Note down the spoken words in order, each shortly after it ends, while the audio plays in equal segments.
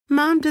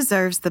Mom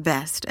deserves the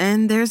best,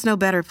 and there's no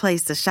better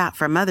place to shop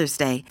for Mother's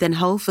Day than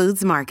Whole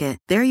Foods Market.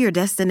 They're your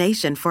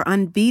destination for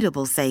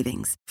unbeatable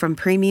savings, from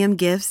premium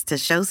gifts to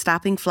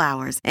show-stopping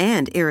flowers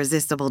and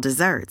irresistible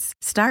desserts.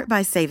 Start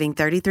by saving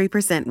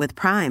 33% with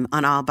Prime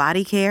on all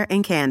body care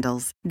and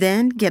candles.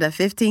 Then get a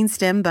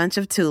 15-stem bunch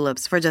of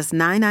tulips for just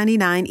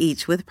 $9.99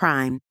 each with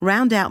Prime.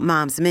 Round out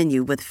Mom's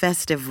menu with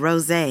festive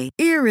rosé,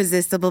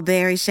 irresistible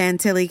berry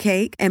chantilly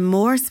cake, and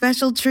more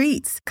special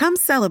treats. Come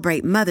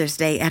celebrate Mother's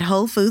Day at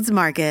Whole Foods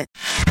Market.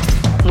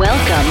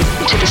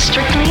 Welcome to the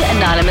Strictly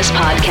Anonymous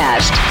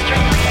Podcast.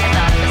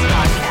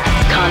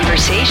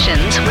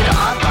 Conversations with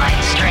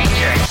online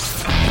strangers.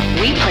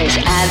 We place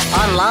ads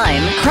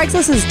online.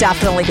 Craigslist is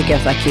definitely the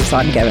gift that keeps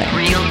on giving.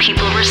 Real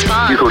people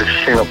respond. You go to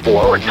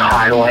Singapore or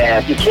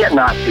Thailand, you can't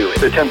not do it.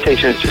 The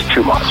temptation is just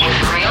too much.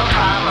 Real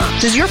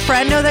problems. Does your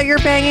friend know that you're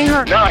banging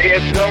her? No, he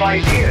has no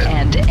idea.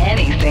 And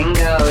anything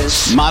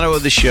goes. Motto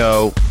of the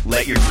show,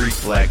 let your Greek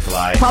flag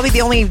fly. Probably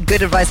the only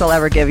good advice I'll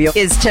ever give you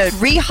is to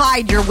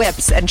re-hide your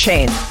whips and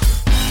chains.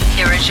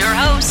 Here is your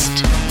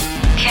host,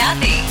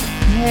 Kathy.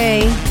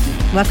 Hey,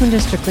 welcome to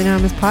Strictly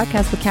Anonymous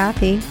Podcast with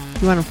Kathy.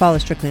 If you want to follow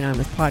Strictly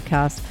Anonymous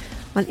Podcast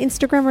on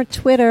Instagram or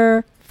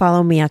Twitter,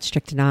 follow me at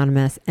Strict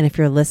Anonymous. And if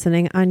you're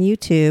listening on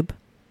YouTube,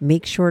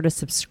 make sure to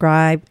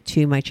subscribe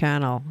to my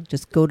channel.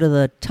 Just go to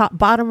the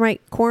bottom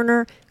right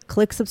corner,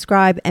 click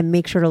subscribe, and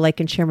make sure to like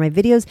and share my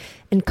videos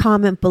and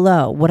comment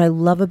below. What I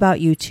love about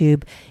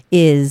YouTube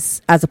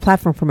is, as a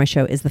platform for my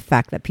show, is the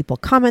fact that people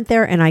comment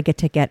there and I get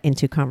to get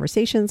into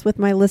conversations with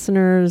my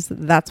listeners.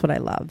 That's what I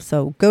love.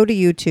 So go to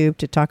YouTube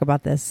to talk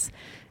about this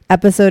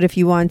episode if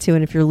you want to,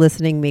 and if you're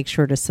listening, make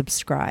sure to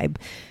subscribe.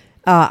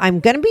 I'm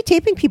going to be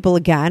taping people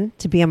again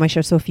to be on my show,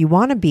 so if you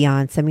want to be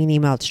on, send me an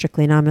email at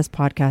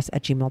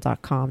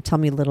strictlyanonymouspodcast@gmail.com. Tell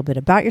me a little bit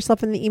about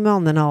yourself in the email,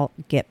 and then I'll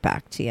get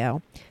back to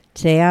you.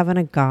 Today I have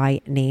a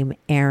guy named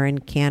Aaron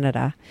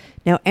Canada.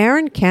 Now,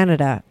 Aaron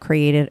Canada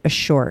created a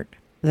short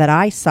that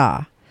I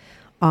saw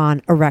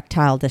on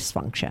erectile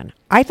dysfunction.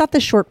 I thought the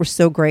short was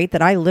so great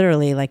that I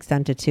literally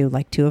sent it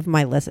to two of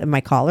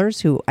my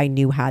callers who I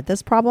knew had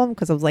this problem,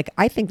 because I was like,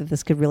 I think that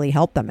this could really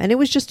help them. And it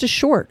was just a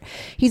short.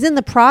 He's in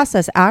the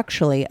process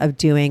actually of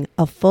doing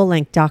a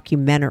full-length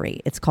documentary.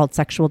 It's called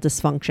Sexual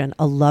Dysfunction,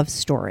 A Love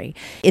Story.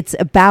 It's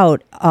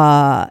about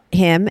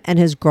him and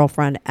his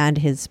girlfriend and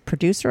his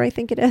producer, I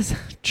think it is,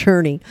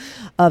 journey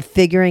of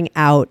figuring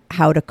out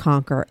how to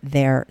conquer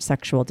their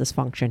sexual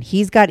dysfunction.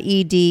 He's got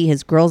ED,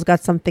 his girl's got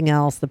something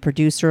else. The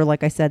producer,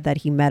 like I said, that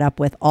he met up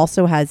with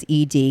also has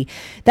ED.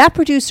 That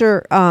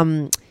producer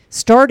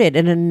started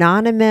an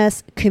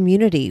anonymous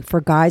community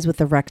for guys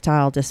with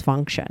erectile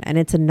dysfunction, and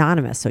it's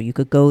anonymous, so you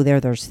could go there.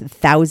 There's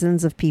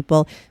thousands of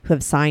people who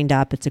have signed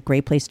up. It's a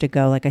great place to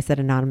go, like I said,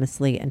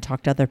 anonymously, and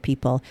talk to other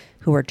people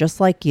who are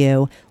just like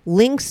you.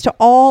 Links to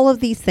all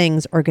of these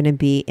things are going to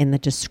be in the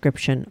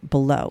description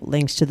below.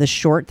 Links to the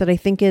short that I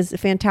think is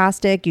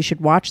fantastic. You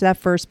should watch that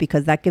first,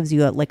 because that gives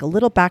you a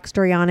little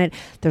backstory on it.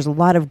 There's a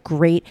lot of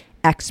great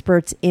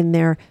experts in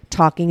there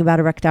talking about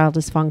erectile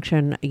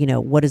dysfunction.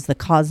 What is the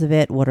cause of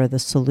it? What are the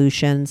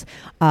solutions?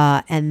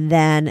 And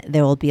then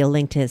there will be a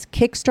link to his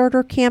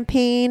Kickstarter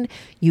campaign.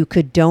 You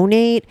could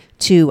donate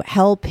to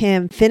help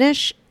him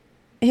finish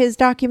his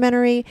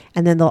documentary.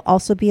 And then there'll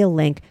also be a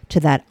link to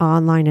that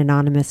online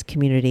anonymous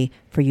community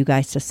for you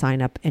guys to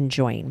sign up and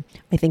join.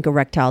 I think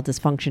erectile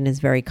dysfunction is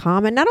very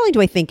common. Not only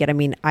do I think it,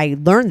 I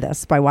learned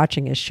this by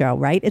watching his show,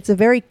 right? It's a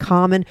very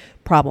common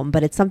problem,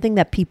 but it's something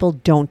that people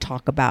don't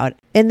talk about.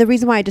 And the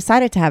reason why I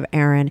decided to have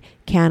Aaron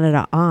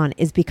Canada on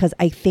is because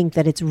I think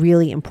that it's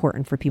really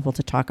important for people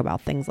to talk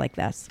about things like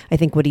this. I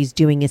think what he's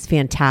doing is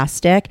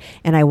fantastic,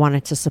 and I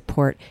wanted to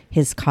support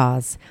his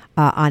cause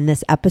on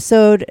this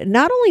episode.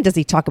 Not only does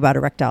he talk about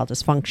erectile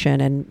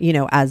dysfunction and,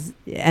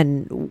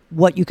 and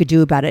what you could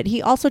do about it,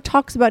 he also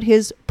talks about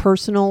his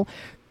personal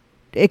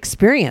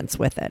experience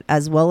with it,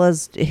 as well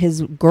as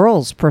his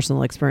girl's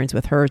personal experience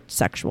with her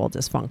sexual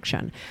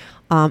dysfunction.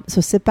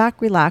 So sit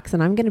back, relax,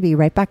 and I'm going to be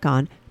right back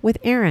on with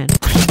Aaron.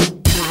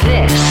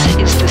 This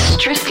is the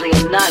Strictly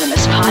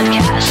Anonymous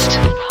Podcast.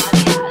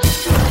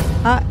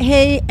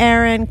 Hey,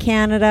 Aaron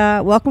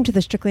Canada. Welcome to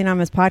the Strictly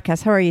Anonymous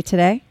Podcast. How are you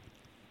today?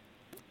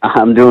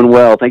 I'm doing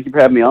well. Thank you for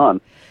having me on.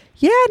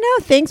 Yeah, no,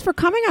 thanks for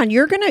coming on.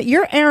 You're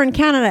Aaron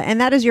Canada,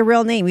 and that is your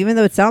real name, even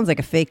though it sounds like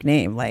a fake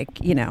name. Right?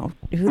 Yeah,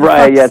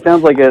 it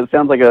sounds like a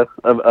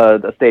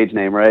stage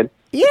name, right?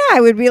 Yeah,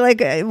 I would be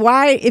like,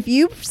 why? If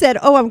you said,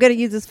 "Oh, I'm going to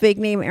use this fake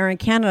name, Aaron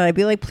Canada," I'd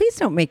be like, please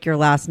don't make your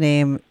last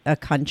name a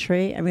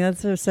country.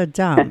 That's so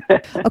dumb.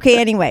 Okay,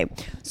 anyway,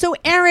 so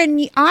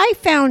Aaron, I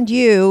found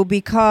you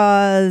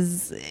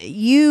because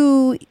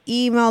you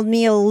emailed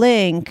me a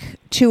link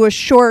to a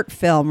short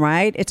film,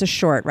 right? It's a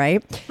short,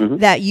 right? Mm-hmm.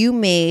 That you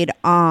made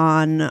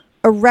on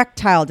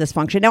erectile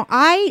dysfunction. Now,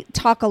 I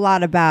talk a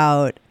lot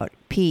about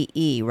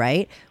PE,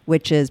 right?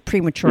 Which is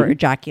premature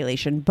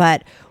ejaculation.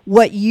 But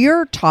what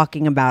you're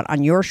talking about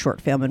on your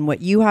short film and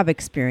what you have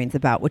experience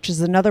about, which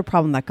is another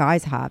problem that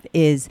guys have,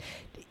 is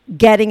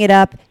getting it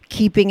up,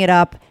 keeping it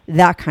up,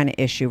 that kind of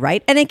issue,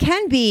 right? And it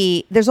can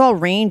be, there's all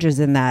ranges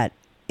in that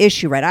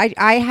issue, right?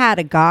 I had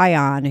a guy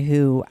on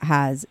who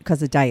has,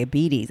 because of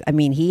diabetes, I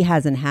mean, he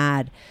hasn't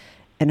had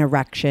an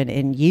erection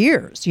in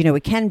years. You know,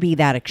 it can be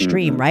that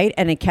extreme, right?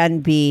 And it can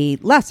be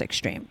less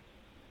extreme.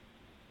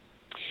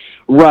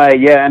 Right,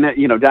 yeah,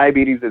 and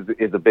diabetes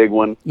is a big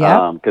one.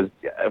 Yeah. Because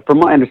from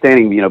my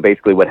understanding,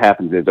 basically what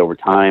happens is over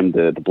time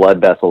the blood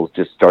vessels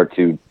just start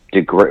to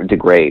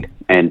degrade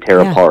and tear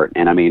apart.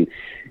 And I mean,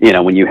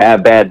 when you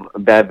have bad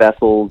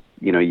vessels,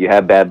 you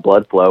have bad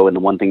blood flow, and the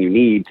one thing you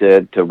need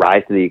to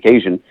rise to the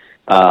occasion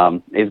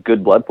is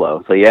good blood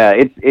flow. So yeah,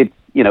 it's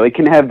it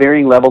can have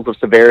varying levels of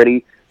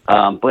severity,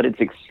 but it's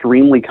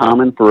extremely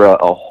common for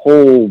a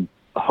whole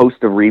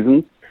host of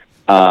reasons.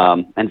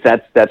 And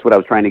that's what I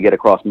was trying to get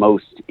across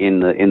most in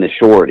the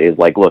short is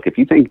like, look, if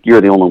you think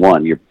you're the only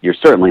one, you're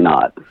certainly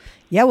not.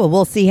 Yeah, well,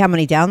 we'll see how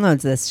many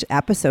downloads this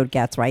episode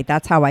gets, right?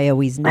 That's how I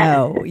always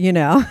know,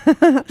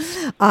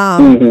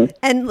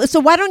 And so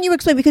why don't you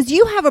explain, because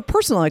you have a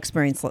personal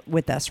experience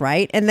with this,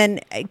 right? And then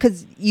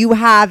because you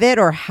have it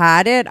or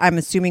had it, I'm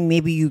assuming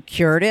maybe you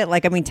cured it.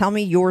 Like, I mean, tell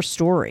me your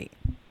story.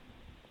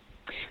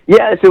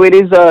 Yeah, so it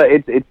is.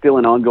 It's still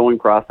an ongoing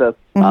process.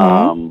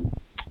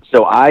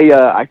 So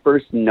I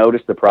first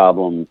noticed the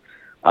problem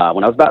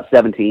when I was about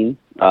 17.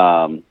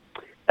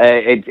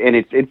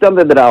 It's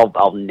something that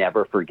I'll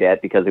never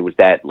forget because it was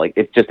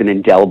it's just an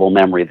indelible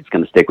memory that's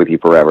going to stick with you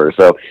forever.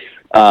 So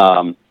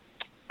I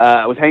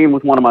was hanging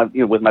with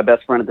with my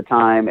best friend at the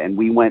time, and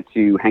we went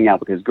to hang out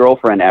with his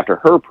girlfriend after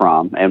her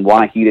prom. And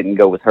why he didn't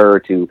go with her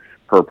to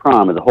her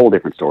prom is a whole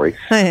different story.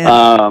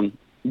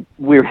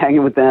 We were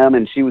hanging with them,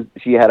 and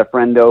she had a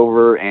friend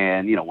over,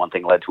 and one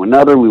thing led to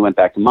another. We went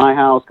back to my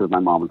house because my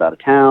mom was out of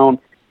town,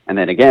 and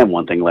then again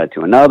one thing led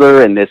to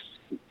another, and this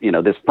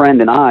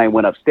friend and I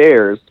went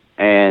upstairs,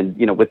 and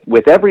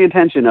with every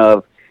intention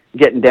of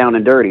getting down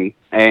and dirty,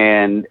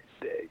 and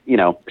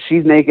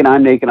she's naked,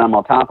 I'm naked, I'm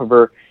on top of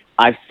her.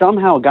 I've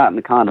somehow gotten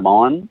the condom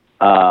on,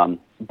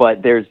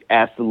 but there's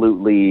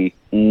absolutely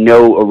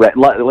no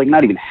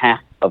not even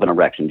half of an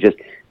erection, just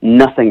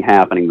nothing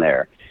happening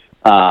there.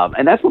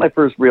 And that's when I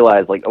first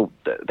realized,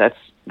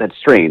 that's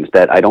strange,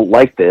 that I don't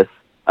like this.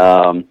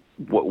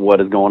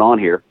 What is going on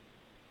here?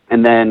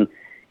 And then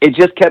it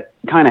just kept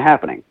kind of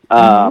happening.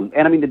 And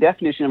I mean, the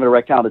definition of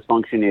erectile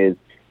dysfunction is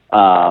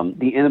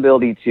the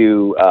inability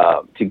to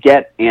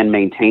get and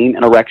maintain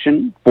an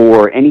erection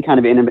for any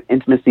kind of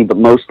intimacy, but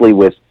mostly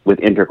with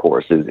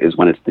intercourse is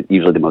when it's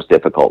usually the most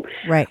difficult.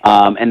 Right.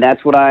 And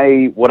that's what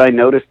I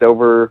noticed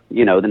over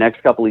the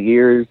next couple of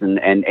years,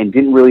 and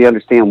didn't really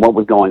understand what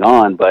was going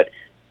on, but.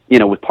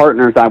 With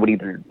partners, I would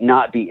either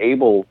not be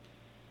able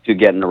to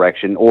get an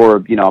erection, or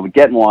I would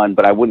get one,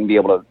 but I wouldn't be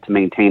able to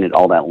maintain it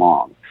all that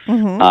long.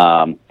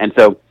 And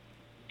so,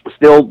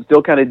 still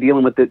kind of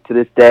dealing with it to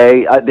this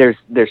day.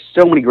 There's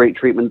so many great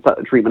treatment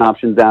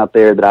options out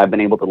there that I've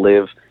been able to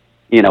live,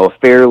 a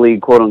fairly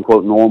quote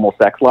unquote normal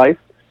sex life.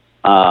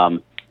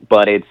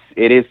 But it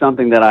is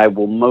something that I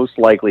will most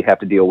likely have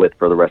to deal with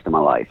for the rest of my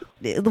life.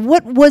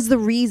 What was the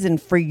reason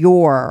for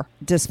your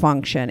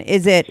dysfunction?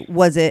 Is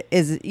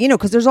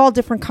because there's all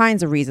different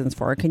kinds of reasons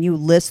for it. Can you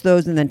list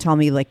those and then tell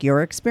me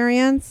your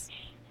experience?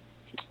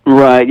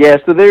 Right. Yeah.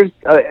 So there's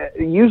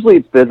usually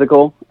it's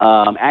physical.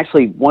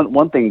 Actually,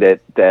 one thing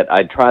that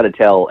I try to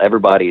tell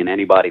everybody and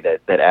anybody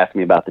that asks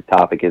me about this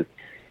topic is,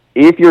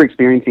 if you're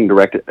experiencing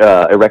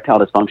erectile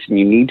dysfunction,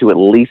 you need to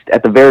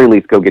at the very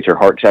least, go get your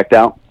heart checked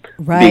out.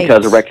 Right.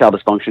 Because erectile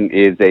dysfunction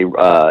is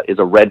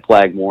a red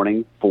flag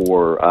warning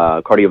for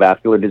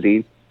cardiovascular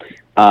disease.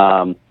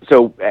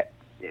 So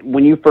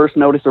when you first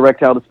notice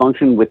erectile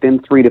dysfunction, within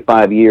 3 to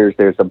 5 years,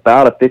 there's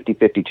about a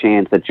 50-50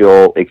 chance that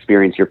you'll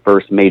experience your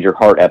first major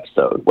heart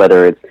episode,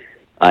 whether it's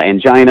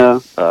angina,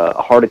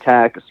 a heart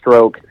attack, a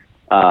stroke.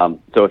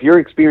 So if you're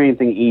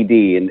experiencing ED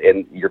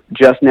and you're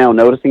just now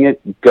noticing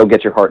it, go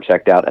get your heart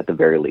checked out at the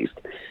very least.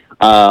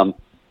 But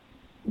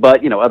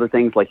other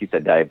things like you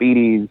said,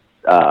 diabetes,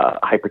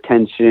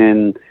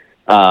 hypertension,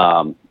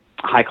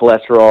 high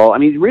cholesterol. I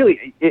mean,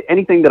 really,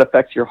 anything that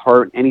affects your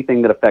heart,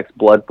 anything that affects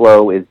blood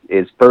flow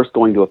is first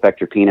going to affect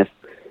your penis.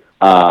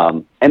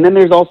 And then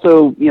there's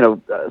also,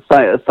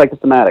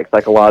 psychosomatic,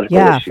 psychological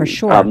issues. Yeah, for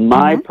sure.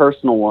 My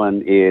personal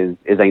one is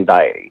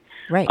anxiety.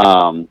 Right.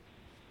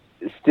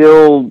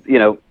 Still,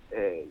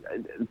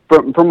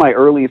 from my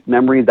earliest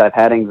memories, I've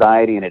had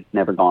anxiety and it's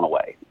never gone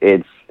away.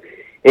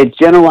 It's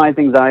generalized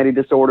anxiety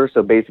disorder.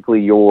 So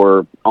basically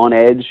you're on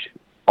edge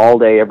all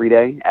day, every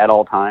day, at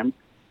all times.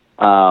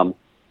 And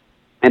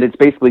it's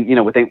basically,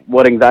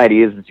 what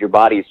anxiety is your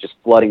body is just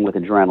flooding with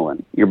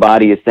adrenaline. Your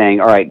body is saying,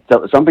 all right,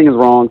 so something is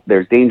wrong.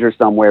 There's danger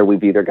somewhere.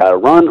 We've either got to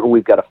run or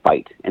we've got to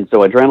fight. And so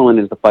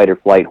adrenaline is the fight or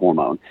flight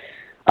hormone.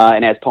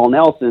 And as Paul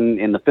Nelson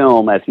in the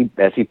film, as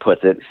he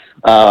puts it,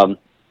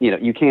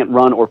 you can't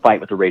run or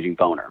fight with a raging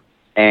boner.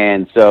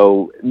 And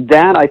so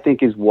that, I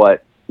think, is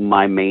what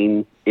my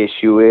main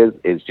issue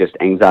is just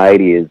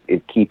anxiety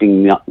is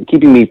keeping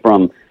me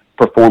from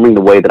performing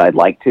the way that I'd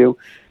like to.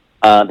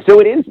 So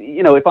it is,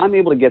 if I'm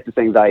able to get this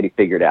anxiety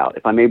figured out,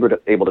 if I'm able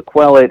to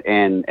quell it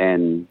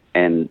and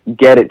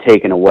get it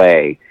taken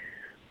away,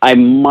 I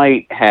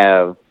might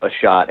have a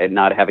shot at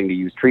not having to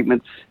use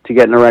treatments to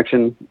get an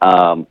erection.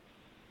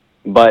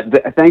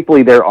 But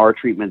thankfully, there are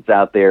treatments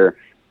out there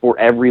for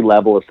every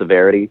level of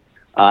severity.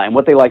 And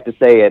what they like to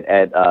say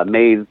at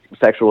Mays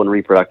Sexual and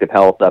Reproductive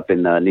Health up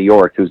in New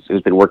York, who's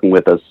been working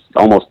with us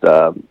almost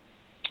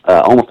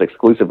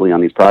exclusively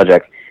on these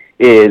projects,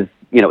 is,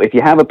 if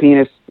you have a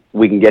penis,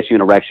 we can get you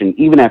an erection.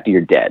 Even after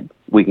you're dead,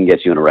 we can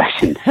get you an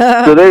erection.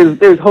 So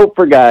there's hope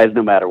for guys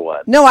no matter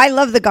what. No, I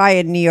love the guy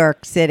in New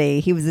York City.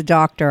 He was a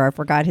doctor. I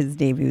forgot his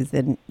name. He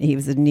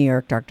was a New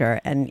York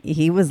doctor, and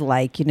he was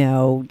like,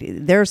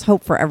 there's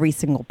hope for every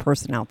single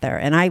person out there,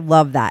 and I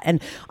love that.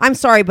 And I'm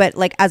sorry, but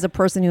like as a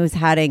person who's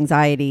had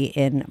anxiety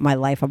in my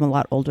life, I'm a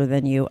lot older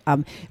than you.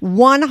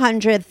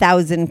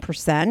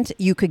 100,000%,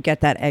 you could get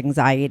that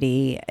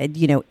anxiety,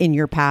 in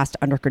your past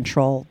under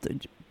control.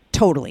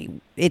 Totally.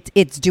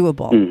 It's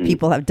doable. Mm-hmm.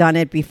 People have done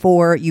it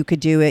before. You could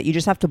do it. You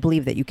just have to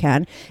believe that you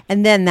can.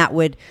 And then that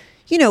would,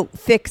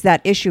 fix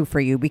that issue for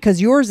you, because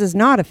yours is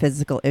not a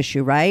physical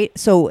issue, right?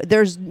 So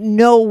there's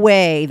no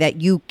way that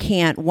you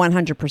can't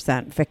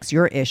 100% fix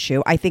your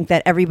issue. I think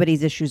that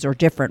everybody's issues are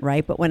different,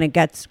 right? But when it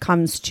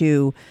comes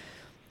to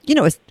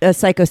a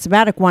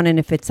psychosomatic one, and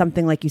if it's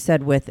something like you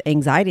said with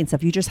anxiety and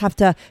stuff, you just have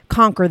to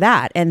conquer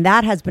that. And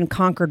that has been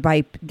conquered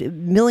by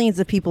millions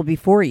of people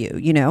before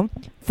you,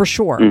 for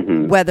sure.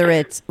 Mm-hmm. Whether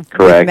it's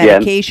with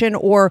medication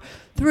or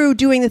through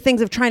doing the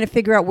things of trying to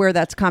figure out where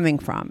that's coming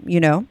from,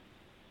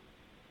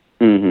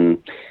 Mm-hmm.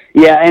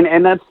 Yeah,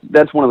 and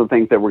that's one of the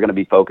things that we're going to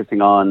be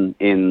focusing on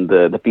in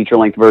the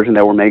feature-length version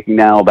that we're making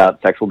now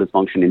about sexual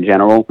dysfunction in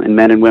general in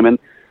men and women.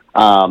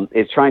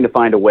 Is trying to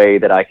find a way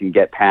that I can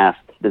get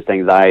past this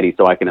anxiety,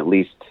 so I can at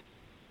least,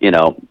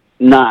 not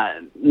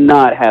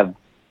have,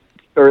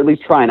 or at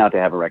least try not to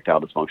have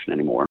erectile dysfunction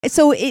anymore.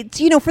 So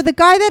it's, for the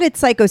guy that it's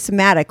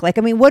psychosomatic,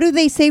 what do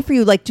they say for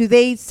you? Like, do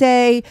they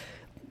say,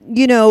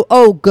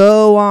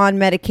 go on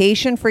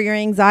medication for your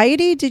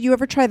anxiety? Did you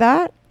ever try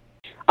that?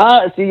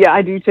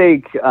 I do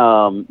take,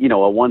 a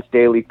once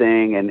daily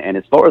thing. And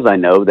as far as I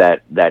know,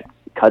 that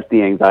cuts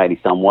the anxiety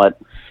somewhat.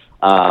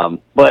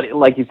 But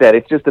like you said,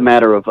 it's just a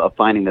matter of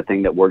finding the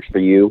thing that works for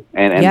you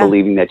and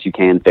believing that you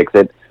can fix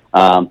it.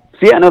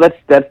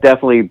 That's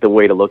definitely the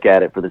way to look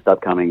at it for this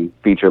upcoming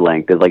feature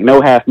length. Is like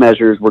no half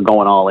measures. We're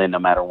going all in no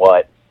matter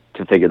what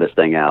to figure this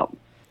thing out.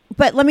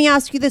 But let me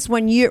ask you this: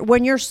 when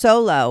you're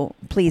solo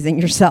pleasing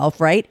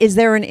yourself, right? Is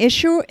there an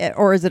issue,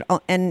 or is it,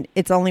 and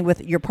it's only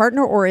with your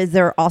partner, or is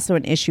there also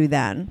an issue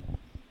then?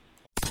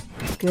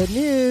 Good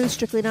news.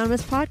 Strictly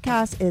Anonymous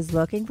Podcast is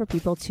looking for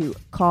people to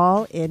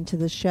call into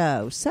the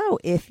show. So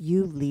if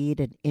you lead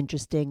an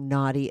interesting,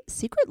 naughty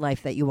secret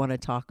life that you want to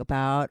talk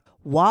about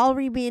while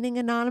remaining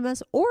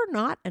anonymous or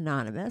not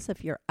anonymous,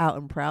 if you're out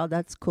and proud,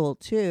 that's cool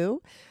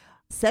too.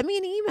 Send me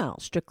an email,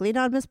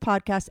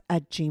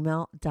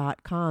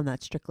 strictlyanonymouspodcast@gmail.com.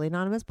 That's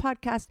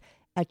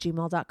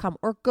strictlyanonymouspodcast@gmail.com.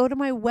 Or go to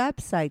my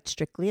website,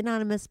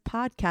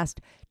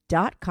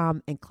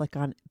 strictlyanonymouspodcast.com, and click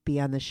on Be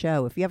on the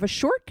Show. If you have a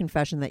short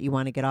confession that you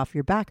want to get off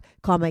your back,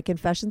 call my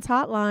confessions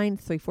hotline,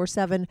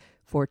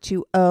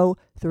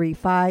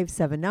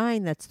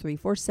 347-420-3579. That's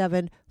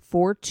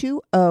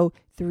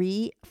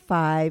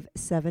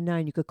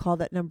 347-420-3579. You could call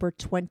that number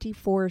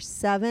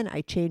 24/7.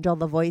 I change all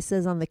the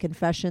voices on the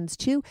confessions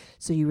too,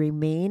 so you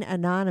remain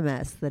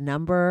anonymous. The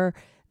number,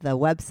 the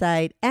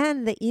website,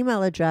 and the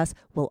email address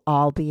will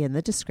all be in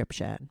the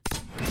description.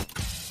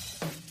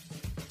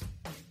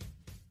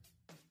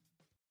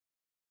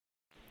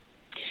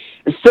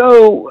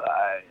 So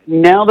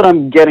now that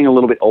I'm getting a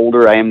little bit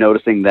older, I am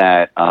noticing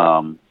that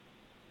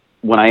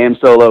when I am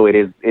solo, it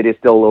is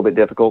still a little bit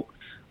difficult.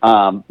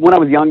 When I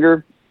was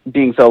younger,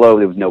 being solo,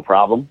 there was no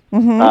problem.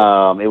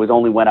 Mm-hmm. It was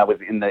only when I was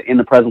in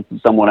the presence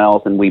of someone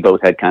else, and we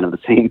both had kind of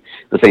the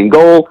same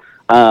goal.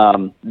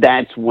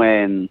 That's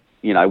when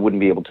I wouldn't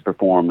be able to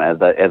perform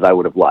as I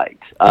would have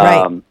liked.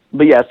 Right.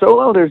 But yeah,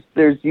 solo,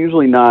 there's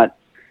usually not.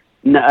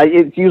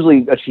 It's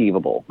usually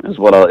achievable, is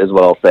what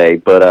I'll say.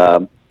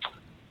 But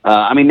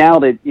now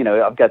that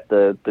I've got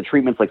the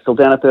treatments like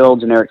sildenafil,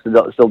 generic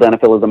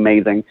sildenafil is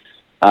amazing.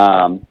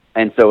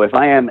 And so if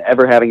I am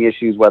ever having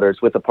issues, whether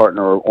it's with a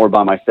partner or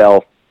by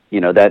myself,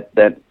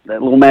 that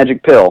little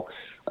magic pill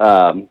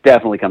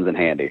definitely comes in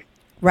handy.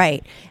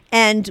 Right.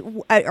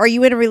 And are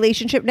you in a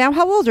relationship now?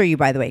 How old are you,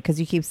 by the way? Because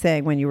you keep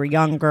saying when you were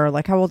younger.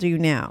 Like, how old are you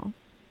now?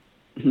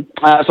 So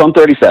I'm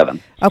 37.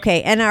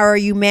 Okay. And are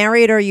you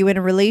married? Or are you in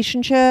a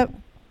relationship?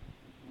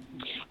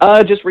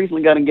 Just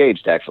recently got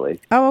engaged, actually.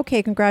 Oh,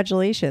 okay.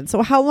 Congratulations.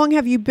 So how long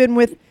have you been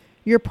with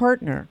your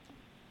partner?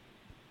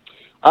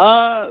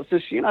 So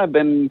she and I have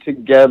been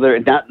together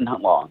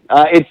not long.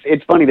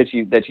 It's funny that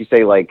you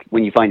say, like,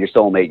 when you find your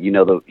soulmate, you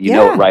know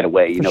it right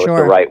away. You know, sure.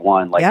 It's the right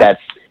one. Like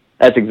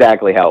that's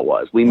exactly how it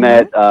was. We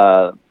met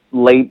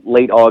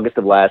late August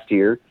of last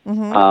year.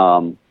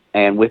 Mm-hmm.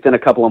 And within a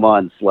couple of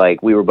months,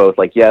 like, we were both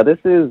like, yeah, this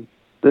is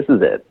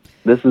it.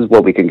 This is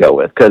what we can go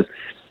with, because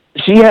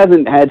she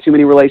hasn't had too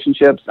many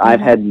relationships. Mm-hmm. I've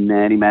had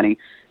many.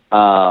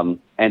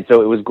 And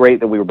so it was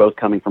great that we were both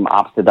coming from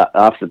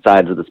opposite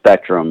sides of the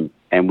spectrum,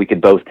 and we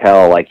could both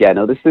tell, like, yeah,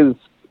 no, this is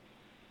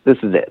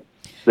it.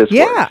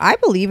 Yeah, works. I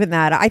believe in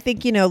that. I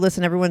think,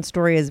 listen, everyone's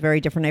story is very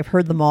different. I've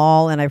heard them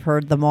all, and I've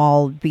heard them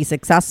all be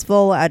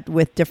successful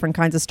with different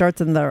kinds of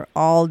starts, and they're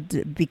all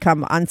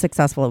become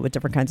unsuccessful with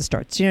different kinds of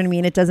starts. You know what I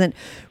mean? It doesn't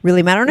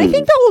really matter. And I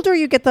think the older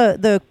you get,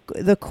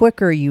 the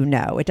quicker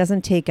it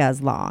doesn't take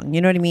as long.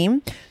 You know what I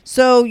mean?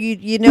 So,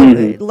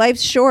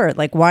 life's short.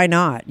 Like, why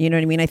not? You know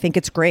what I mean? I think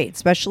it's great,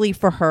 especially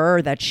for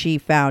her that she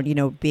found,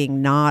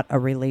 being not a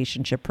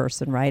relationship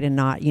person, right? And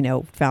not,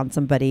 found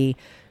somebody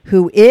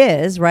who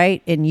is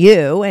right in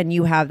you, and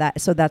you have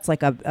that. So that's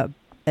like a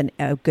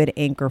good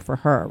anchor for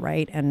her,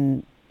 right?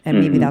 And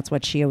maybe that's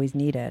what she always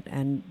needed,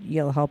 and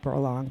you'll help her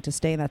along to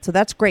stay in that. So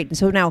that's great. And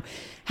so now,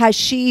 has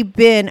she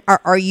been?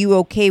 Are you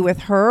okay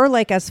with her,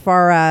 like as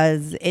far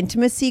as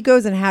intimacy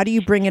goes, and how do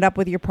you bring it up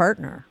with your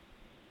partner?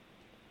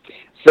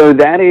 So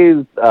that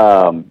is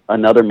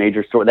another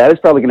major story. That is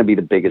probably going to be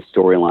the biggest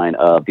storyline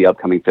of the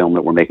upcoming film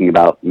that we're making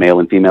about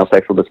male and female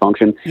sexual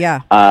dysfunction.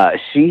 Yeah.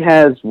 She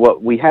has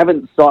what we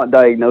haven't sought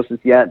diagnosis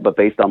yet, but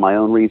based on my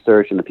own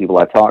research and the people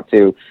I've talked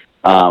to,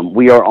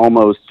 we are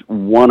almost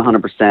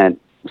 100%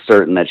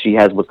 certain that she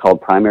has what's called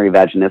primary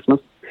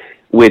vaginismus,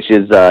 which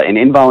is an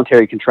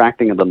involuntary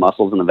contracting of the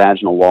muscles in the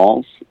vaginal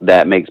walls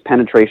that makes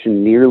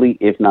penetration nearly,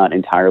 if not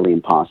entirely,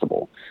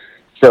 impossible.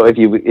 So if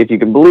you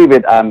can believe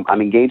it, I'm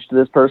engaged to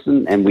this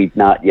person, and we've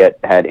not yet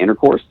had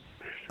intercourse.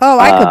 Oh,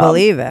 I could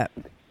believe it.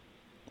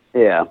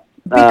 Yeah.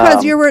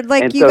 Because you were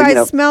like, you so,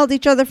 guys smelled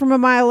each other from a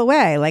mile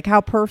away. Like, how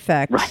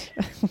perfect. Right.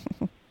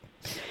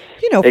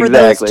 For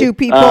those two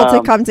people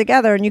to come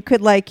together, and you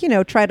could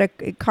try to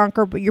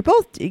conquer, but you're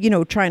both,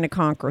 trying to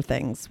conquer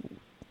things.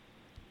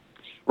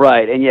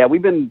 Right. And yeah,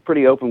 we've been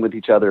pretty open with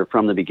each other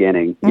from the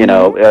beginning.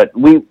 Mm-hmm.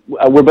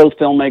 We're both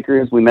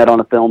filmmakers. We met on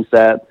a film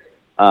set.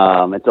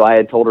 And so I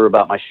had told her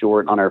about my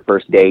short on our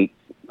first date,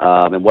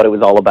 and what it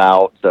was all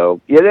about.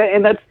 So yeah,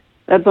 and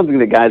that's something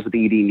that guys with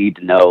ED need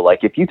to know.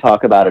 Like, if you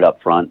talk about it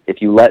up front,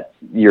 if you let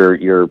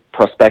your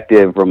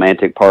prospective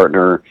romantic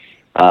partner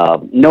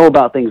know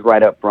about things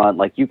right up front,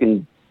 like, you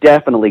can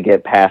definitely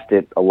get past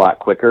it a lot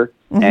quicker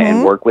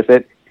and work with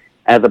it,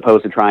 as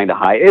opposed to trying to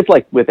hide. It's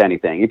like with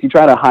anything. If you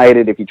try to hide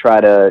it, if you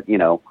try to,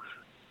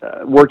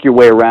 work your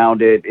way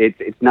around it,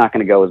 it's not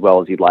going to go as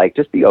well as you'd like.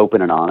 Just be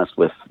open and honest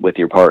with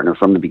your partner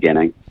from the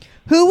beginning.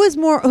 Who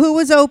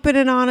was open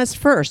and honest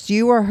first,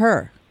 you or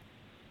her?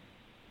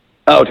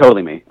 Oh,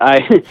 totally me.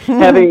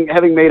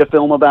 Having made a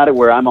film about it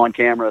where I'm on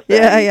camera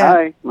saying,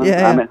 hi,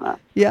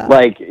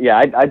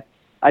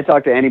 I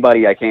talk to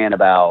anybody I can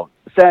about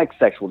sex,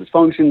 sexual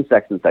dysfunction,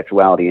 sex and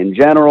sexuality in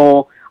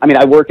general. I mean,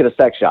 I work at a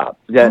sex shop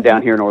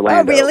down here in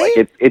Orlando. Oh, really?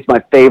 Like, it's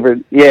my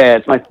favorite. Yeah,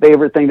 it's my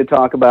favorite thing to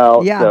talk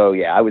about. Yeah. So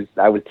yeah, I was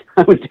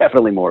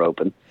definitely more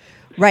open.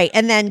 Right,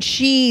 and then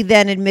she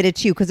admitted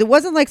to you, because it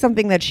wasn't like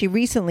something that she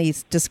recently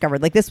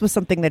discovered. Like, this was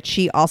something that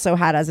she also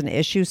had as an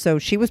issue. So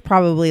she was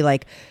probably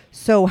like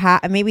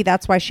maybe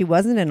that's why she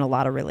wasn't in a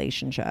lot of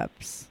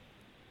relationships.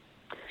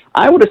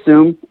 I would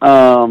assume.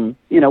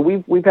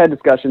 We've had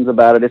discussions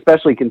about it,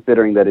 especially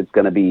considering that it's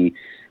going to be,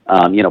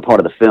 part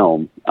of the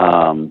film.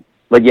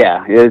 But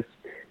yeah, it's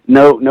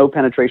no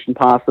penetration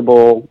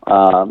possible.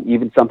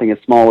 Even something as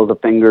small as a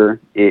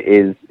finger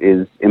is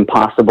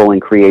impossible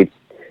and creates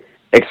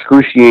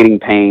excruciating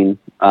pain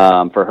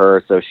for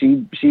her. So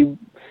she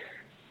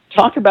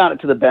talked about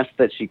it to the best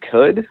that she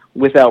could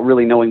without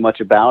really knowing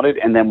much about it.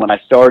 And then when I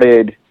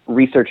started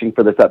researching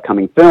for this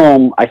upcoming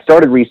film, I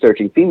started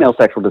researching female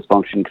sexual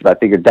dysfunction because I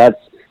figured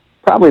that's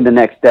probably the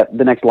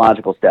next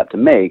logical step to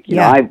make. You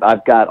know,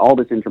 I've got all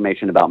this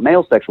information about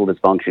male sexual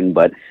dysfunction,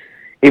 but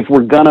if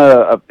we're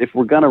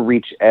gonna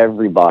reach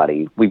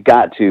everybody, we've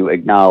got to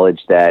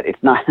acknowledge that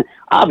it's not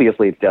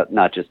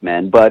not just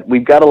men, but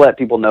we've got to let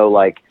people know,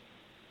 like,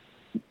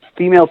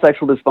 female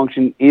sexual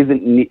dysfunction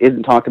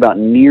isn't talked about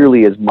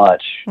nearly as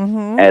much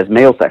as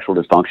male sexual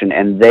dysfunction,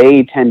 and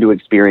they tend to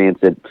experience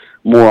it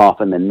more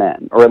often than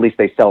men, or at least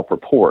they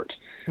self-report.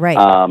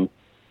 Right.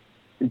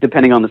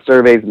 Depending on the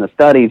surveys and the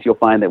studies, you'll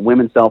find that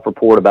women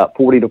self-report about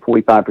 40 to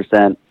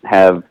 45%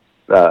 have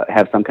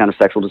some kind of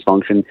sexual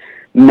dysfunction.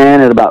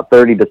 Men at about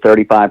 30 to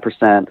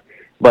 35%.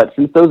 But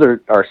since those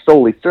are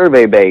solely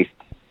survey-based,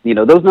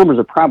 those numbers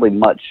are probably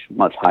much,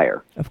 much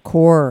higher. Of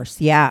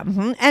course, yeah.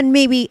 Mm-hmm.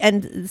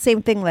 And the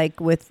same thing like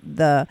with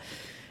the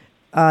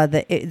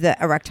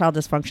erectile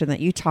dysfunction that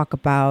you talk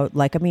about.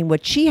 Like, I mean,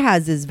 what she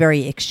has is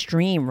very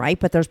extreme, right?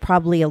 But there's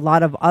probably a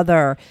lot of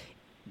other,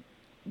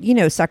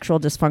 sexual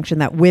dysfunction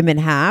that women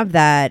have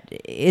that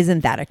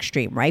isn't that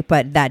extreme, right?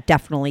 But that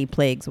definitely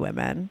plagues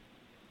women.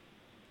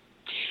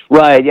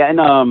 Right, yeah,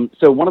 and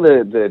so one of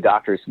the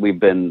doctors we've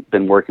been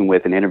working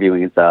with and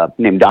interviewing is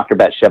named Dr.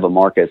 Batsheva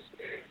Marcus.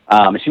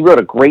 She wrote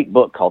a great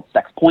book called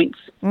Sex Points,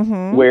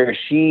 where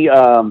she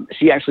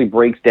actually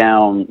breaks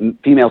down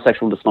female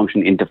sexual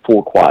dysfunction into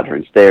 4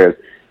 quadrants. There's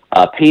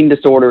pain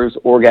disorders,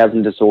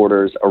 orgasm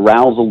disorders,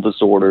 arousal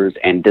disorders,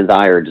 and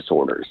desire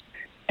disorders.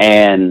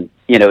 And,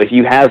 if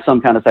you have some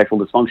kind of sexual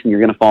dysfunction,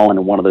 you're going to fall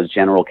into one of those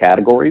general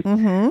categories.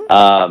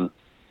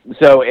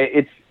 So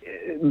it's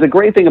the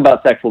great thing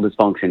about sexual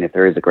dysfunction, if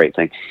there is a great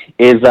thing,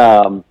 is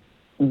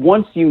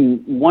once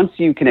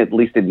you can at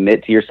least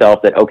admit to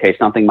yourself that, okay,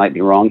 something might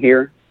be wrong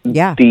here,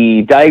 Yeah.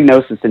 the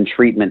diagnosis and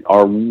treatment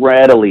are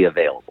readily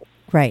available.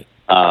 Right.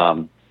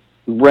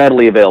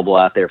 Readily available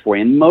out there for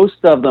you. And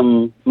most of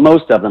them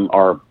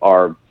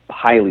are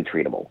highly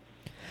treatable.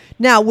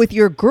 Now, with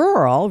your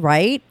girl,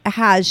 right?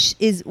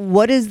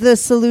 What is the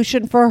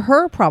solution for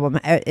her problem?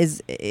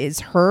 Is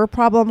her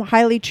problem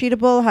highly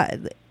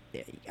treatable?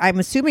 I'm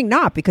assuming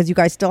not, because you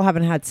guys still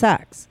haven't had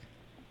sex.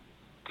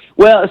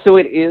 Well, so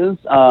it is,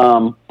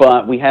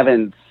 but we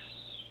haven't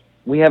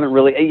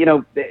really, you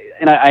know,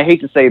 and I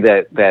hate to say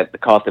that the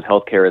cost of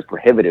healthcare is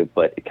prohibitive,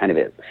 but it kind of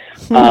is.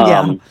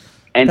 Yeah.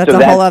 And That's so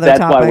a whole other that's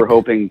topic. why we're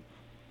hoping.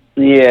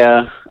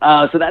 Yeah.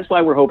 So that's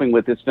why we're hoping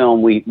with this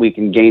film we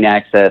can gain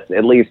access,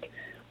 at least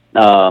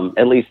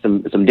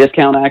some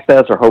discount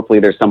access, or hopefully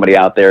there's somebody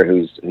out there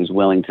who's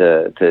willing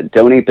to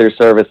donate their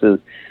services,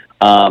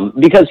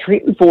 because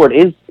treatment for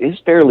it is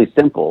fairly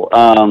simple.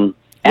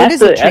 At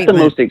the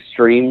most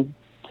extreme.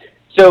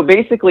 So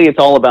basically, it's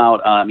all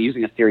about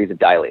using a series of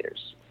dilators.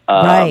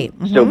 Right.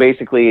 Mm-hmm. So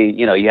basically,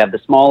 you know, you have the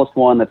smallest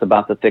one that's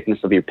about the thickness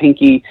of your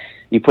pinky.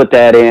 You put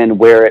that in,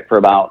 wear it for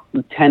about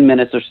 10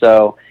 minutes or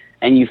so,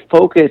 and you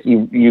focus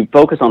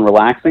on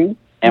relaxing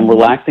and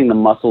relaxing the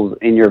muscles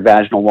in your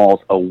vaginal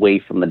walls away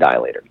from the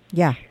dilator.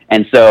 Yeah.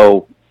 And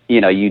so, you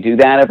know, you do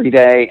that every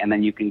day, and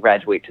then you can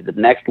graduate to the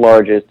next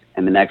largest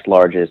and the next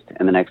largest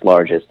and the next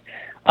largest.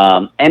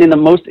 And in the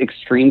most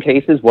extreme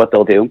cases, what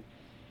they'll do,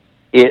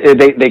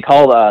 they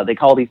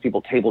call these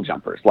people table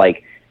jumpers.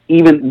 Like,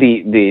 even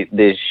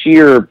the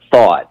sheer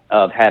thought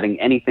of having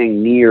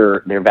anything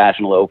near their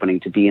vaginal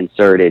opening to be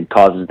inserted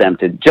causes them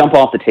to jump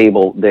off the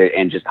table there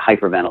and just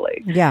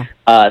hyperventilate. Yeah.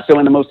 So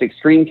in the most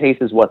extreme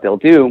cases, what they'll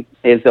do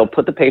is they'll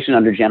put the patient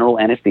under general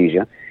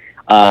anesthesia,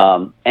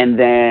 and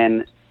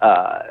then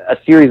a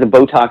series of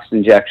Botox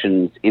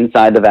injections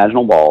inside the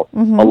vaginal walls,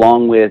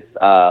 along with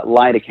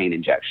lidocaine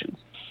injections.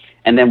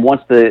 And then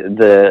once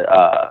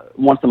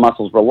the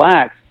muscles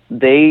relax,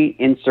 they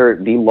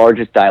insert the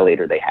largest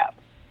dilator they have.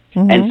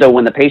 And so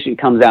when the patient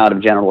comes out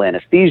of general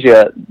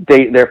anesthesia,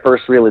 their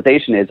first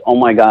realization is, oh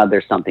my God,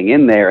 there's something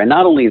in there. And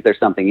not only is there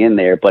something in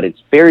there, but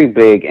it's very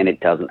big and it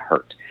doesn't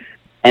hurt.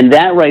 And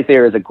that right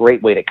there is a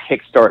great way to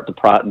kickstart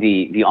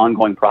the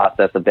ongoing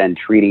process of then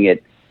treating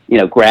it, you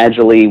know,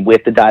 gradually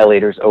with the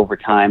dilators over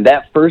time.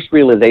 That first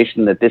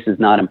realization that this is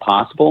not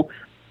impossible,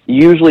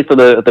 usually for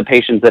the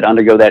patients that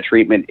undergo that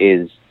treatment,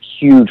 is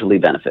hugely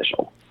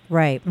beneficial.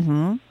 Right.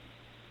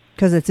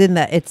 Because it's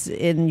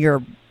in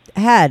your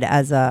head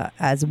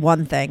as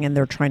one thing, and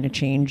they're trying to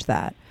change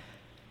that.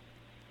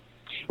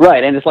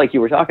 Right, and it's like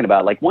you were talking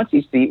about. Like once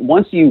you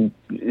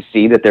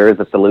see that there is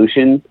a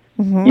solution,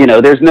 you know,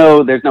 there's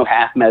no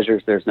half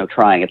measures, there's no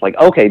trying. It's like,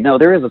 okay, no,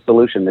 there is a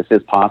solution. This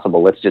is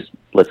possible. Let's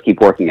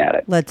keep working at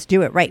it. Let's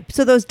do it. Right.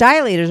 So those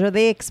dilators, are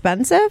they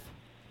expensive?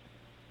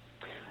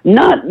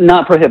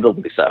 Not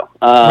prohibitively so.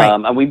 Right.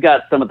 And we've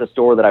got some at the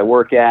store that I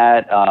work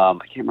at. I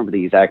can't remember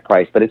the exact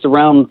price, but it's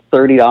around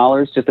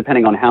 $30, just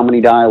depending on how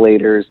many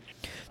dilators.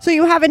 So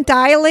you haven't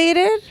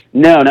dilated?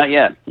 No, not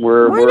yet.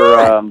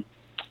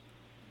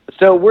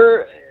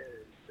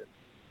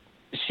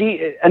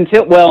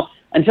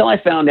 Until I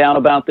found out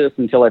about this,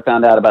 until I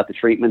found out about the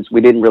treatments,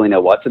 we didn't really know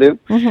what to do.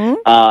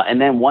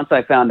 And then once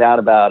I found out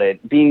about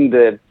it, being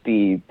the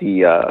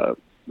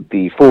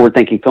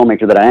forward-thinking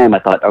filmmaker that I am, I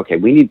thought, okay,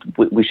 we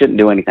shouldn't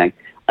do anything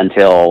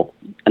until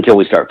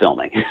we start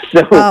filming.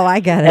 So I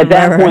get it. At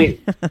that point,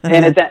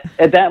 and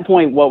at that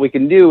point, what we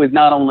can do is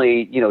not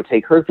only, you know,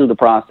 take her through the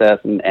process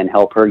and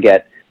help her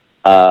get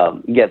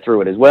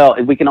through it as well.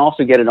 We can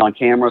also get it on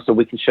camera, so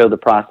we can show the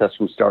process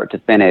from start to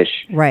finish.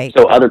 Right.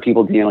 So other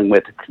people dealing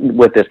with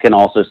this can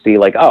also see,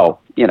 like, oh,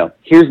 you know,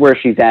 here's where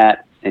she's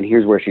at and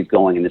here's where she's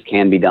going, and this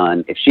can be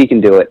done. If she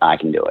can do it, I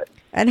can do it.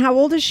 And how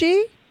old is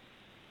she?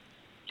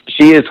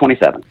 She is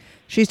 27.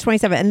 She's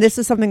 27, and this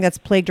is something that's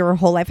plagued her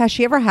whole life. Has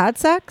she ever had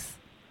sex?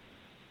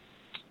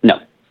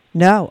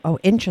 No. Oh,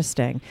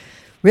 interesting.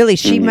 Really,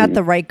 she met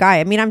the right guy.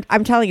 I mean,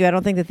 I'm telling you, I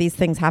don't think that these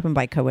things happen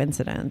by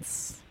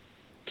coincidence.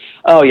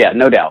 Oh yeah,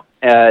 no doubt.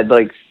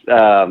 It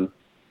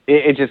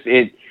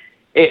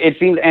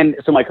seems, and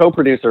so my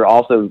co-producer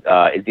also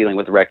is dealing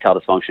with erectile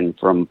dysfunction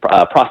from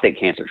prostate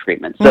cancer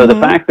treatment. So the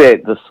fact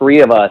that the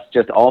three of us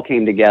just all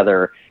came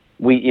together,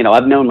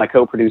 I've known my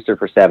co-producer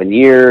for 7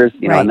 years.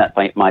 I met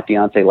my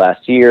fiance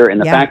last year, and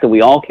the fact that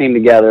we all came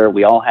together,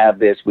 we all have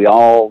this, we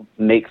all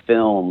make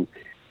films.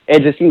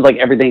 It just seems like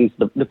everything's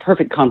the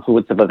perfect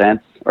confluence of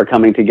events are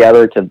coming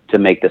together to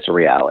make this a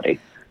reality.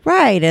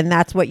 Right. And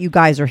that's what you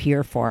guys are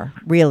here for,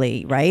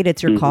 really, right?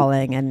 It's your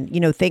calling.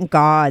 And, thank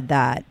God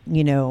that,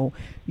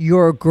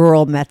 your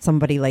girl met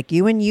somebody like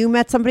you and you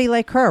met somebody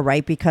like her,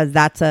 right? Because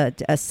that's a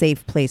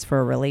safe place for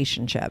a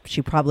relationship.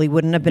 She probably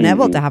wouldn't have been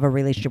able to have a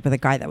relationship with a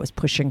guy that was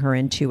pushing her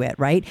into it,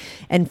 right?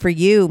 And for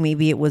you,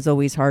 maybe it was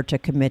always hard to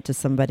commit to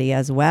somebody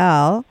as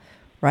well,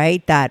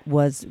 right? That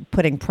was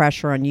putting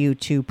pressure on you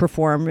to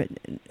perform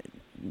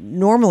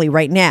normally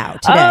right now,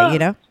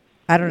 today,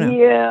 I don't know.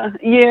 Yeah.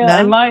 No?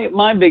 And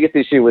my biggest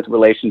issue with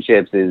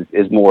relationships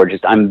is more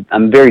just I'm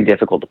very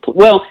difficult to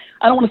well,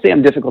 I don't want to say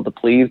I'm difficult to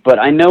please, but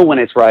I know when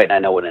it's right and I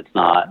know when it's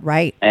not.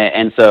 Right.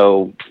 And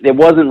so it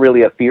wasn't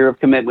really a fear of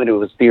commitment. It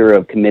was fear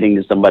of committing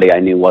to somebody I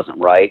knew wasn't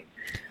right.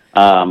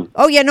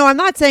 Oh yeah, no, I'm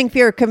not saying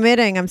fear of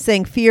committing. I'm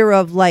saying fear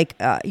of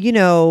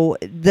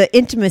the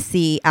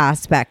intimacy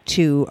aspect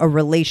to a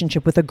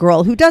relationship with a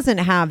girl who doesn't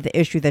have the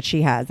issue that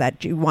she has,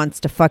 that she wants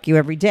to fuck you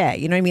every day.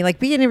 You know what I mean? Like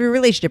being in a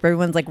relationship,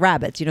 everyone's like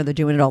rabbits. You know, they're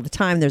doing it all the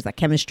time. There's that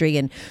chemistry,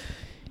 and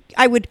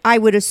I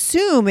would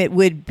assume it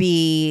would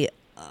be,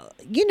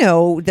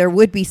 there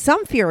would be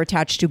some fear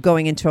attached to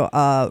going into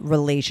a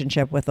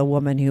relationship with a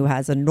woman who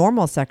has a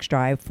normal sex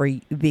drive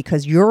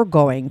because you're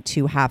going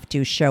to have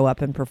to show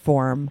up and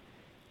perform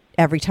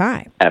every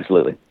time.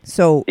 Absolutely.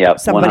 So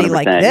somebody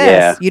like this,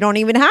 yeah. You don't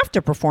even have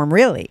to perform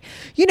really.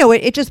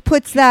 It just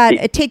puts that,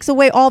 it takes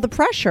away all the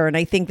pressure. And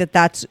I think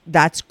that's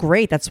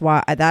great. That's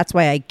why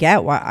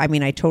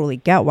I totally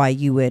get why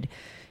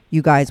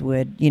you guys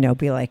would,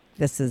 be like,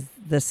 this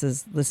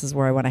is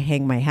where I want to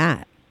hang my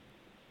hat.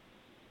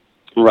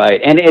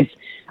 Right. And it's,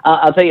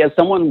 I'll tell you, as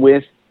someone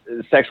with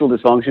sexual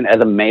dysfunction,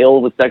 as a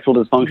male with sexual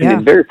dysfunction,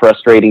 it's very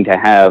frustrating to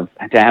have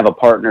a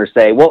partner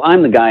say, well,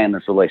 I'm the guy in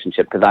this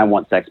relationship because I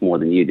want sex more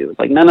than you do. It's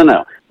like,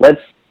 no.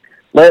 Let's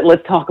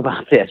talk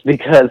about this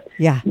because,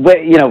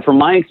 from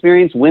my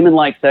experience, women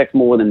like sex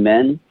more than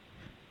men,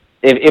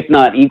 if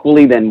not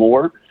equally, then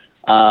more.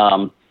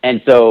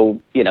 And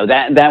so,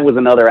 that was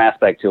another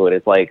aspect to it.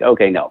 It's like,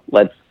 okay, no,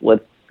 let's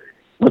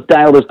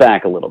dial this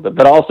back a little bit.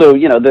 But also,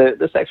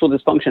 the sexual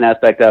dysfunction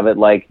aspect of it,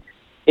 like,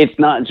 it's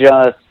not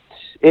just,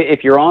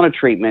 if you're on a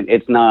treatment,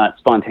 it's not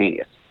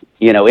spontaneous.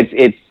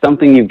 It's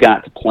something you've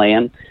got to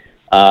plan.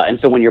 And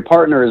so when your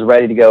partner is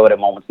ready to go at a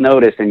moment's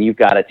notice and you've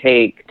got to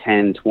take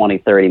 10, 20,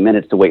 30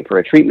 minutes to wait for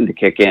a treatment to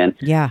kick in,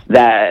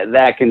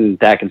 that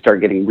can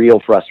start getting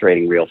real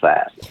frustrating real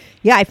fast.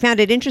 Yeah, I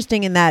found it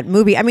interesting in that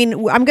movie. I mean,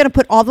 I'm going to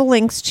put all the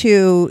links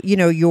to,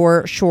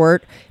 your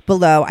short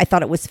below. I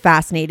thought it was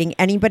fascinating.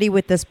 Anybody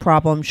with this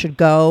problem should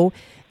go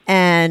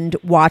and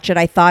watch it.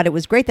 I thought it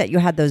was great that you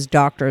had those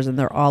doctors and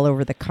they're all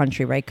over the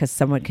country, right? Because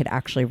someone could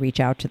actually reach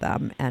out to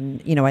them.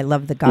 And, I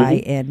love the guy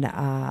in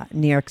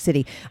New York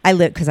City.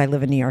 Because I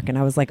live in New York, and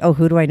I was like, oh,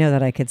 who do I know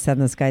that I could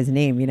send this guy's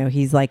name?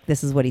 He's like,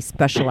 this is what he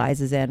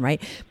specializes in,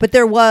 right? But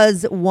there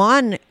was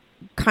one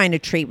kind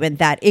of treatment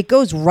that it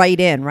goes right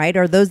in, right?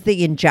 Are those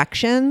the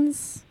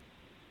injections?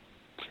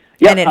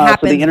 Yeah, and it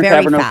happens so the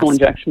very fast. intravenousal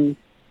injection.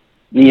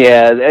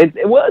 Yeah,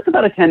 it's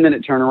about a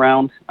 10-minute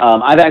turnaround.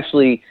 I've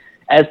actually,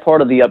 as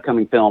part of the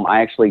upcoming film,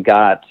 I actually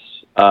got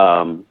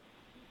on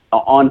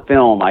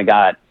film. I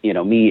got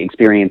me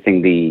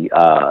experiencing the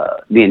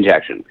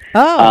injection.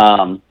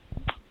 Oh,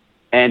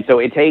 and so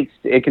it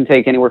can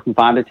take anywhere from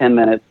 5 to 10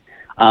 minutes.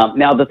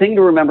 Now, the thing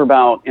to remember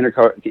about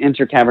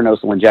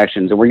intracavernosal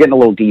injections, and we're getting a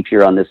little deep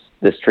here on this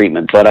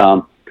treatment,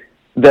 but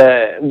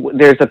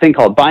there's a thing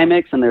called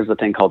Bimix and there's a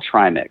thing called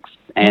Trimix.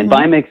 And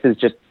Bimix is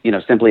just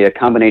simply a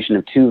combination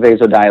of 2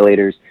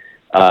 vasodilators.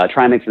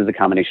 Trimix is a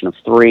combination of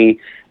 3.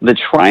 The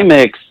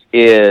Trimix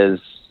is,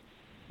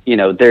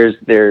 there's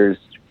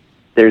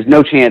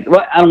no chance.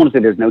 Well, I don't want to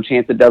say there's no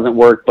chance it doesn't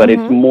work, but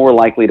it's more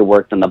likely to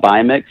work than the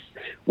Bimix,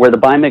 where the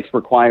Bimix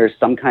requires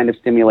some kind of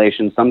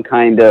stimulation, some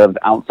kind of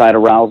outside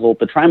arousal.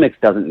 The Trimix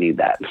doesn't need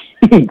that.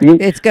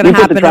 It's going to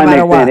happen no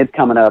matter what. It's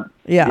coming up.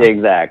 Yeah.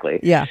 Exactly.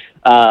 Yeah.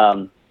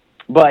 But,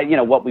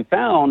 what we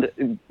found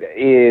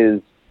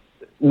is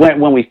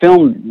when we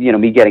filmed,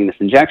 me getting this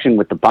injection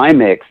with the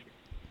Bimix,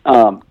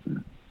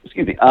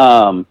 excuse me,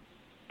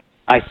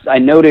 I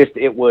noticed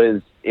it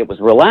was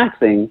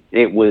relaxing.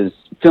 It was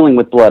filling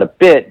with blood a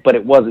bit, but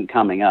it wasn't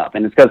coming up.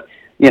 And it's because,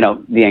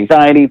 the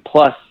anxiety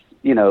plus,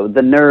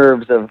 the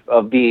nerves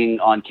of being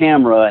on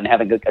camera and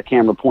having a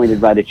camera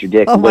pointed right at your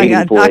dick and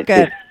waiting for it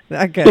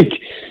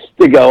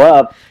to go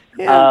up.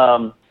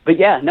 Yeah. But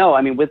yeah, no,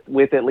 I mean,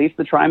 with at least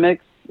the Trimix,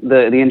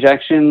 the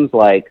injections,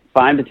 like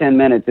 5 to 10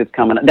 minutes, it's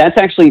coming up. That's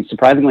actually,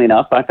 surprisingly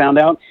enough, I found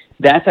out,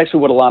 that's actually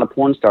what a lot of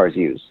porn stars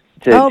use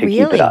to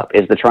keep it up,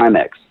 is the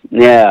Trimix.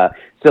 Yeah.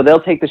 So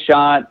they'll take the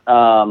shot,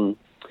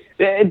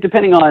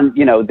 depending on,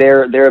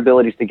 their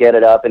abilities to get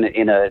it up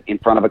in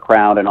front of a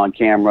crowd and on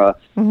camera.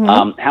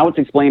 How it's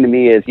explained to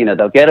me is,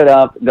 they'll get it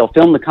up, they'll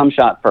film the cum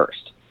shot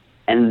first,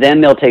 and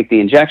then they'll take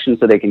the injection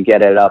so they can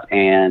get it up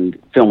and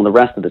film the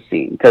rest of the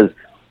scene. Because,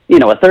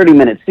 a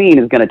 30-minute scene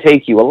is going to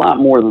take you a lot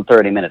more than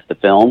 30 minutes to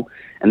film,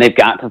 and they've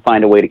got to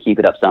find a way to keep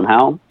it up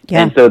somehow.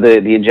 Yeah. And so the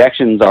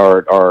injections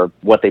are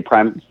what they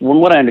from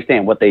what I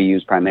understand, what they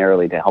use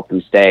primarily to help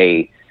them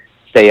stay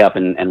up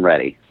and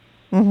ready.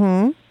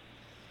 Mm-hmm.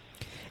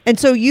 And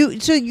so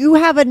you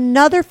have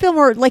another film,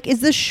 or like, is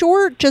this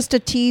short just a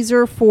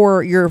teaser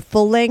for your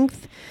full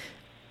length?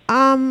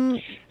 So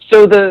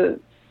the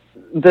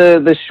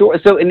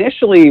short. So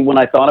initially, when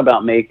I thought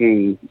about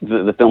making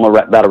the film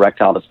about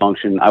erectile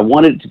dysfunction, I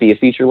wanted it to be a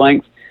feature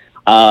length.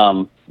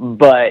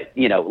 But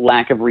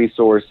lack of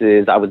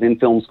resources. I was in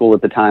film school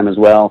at the time as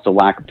well, so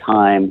lack of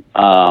time.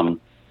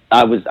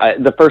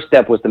 the first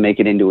step was to make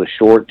it into a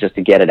short just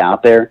to get it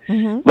out there.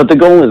 Mm-hmm. But the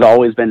goal has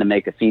always been to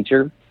make a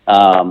feature.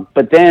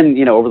 But then,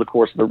 over the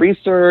course of the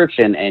research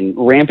and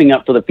ramping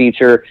up for the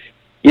feature,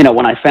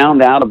 when I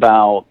found out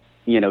about,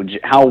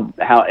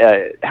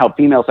 how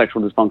female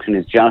sexual dysfunction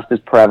is just as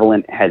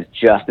prevalent, has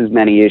just as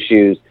many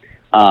issues,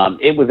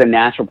 it was a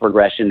natural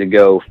progression to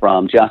go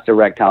from just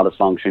erectile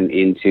dysfunction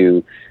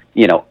into,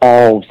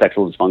 all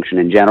sexual dysfunction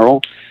in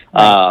general.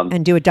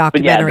 And do a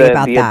documentary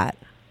about that.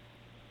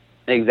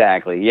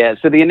 Exactly. Yeah.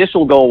 So the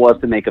initial goal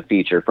was to make a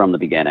feature from the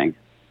beginning.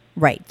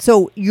 Right.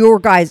 So you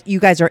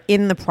guys are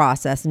in the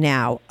process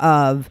now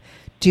of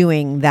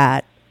doing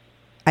that.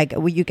 I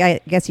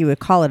guess you would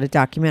call it a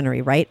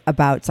documentary, right?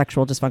 About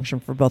sexual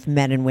dysfunction for both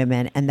men and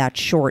women. And that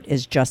short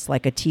is just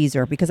like a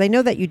teaser, because I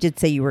know that you did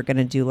say you were going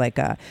to do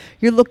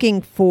you're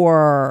looking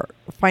for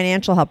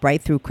financial help,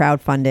 right? Through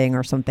crowdfunding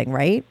or something,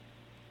 right?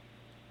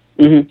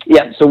 Mm-hmm.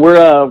 Yeah. So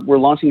we're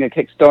launching a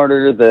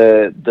Kickstarter.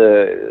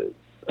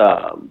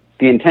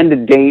 The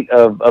intended date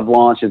of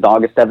launch is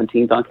August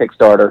 17th on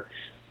Kickstarter.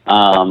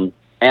 And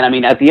I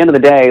mean, at the end of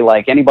the day,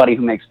 like anybody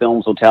who makes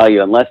films will tell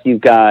you, unless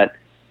you've got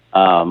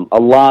a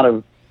lot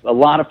of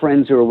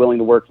friends who are willing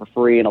to work for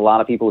free and a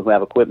lot of people who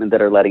have equipment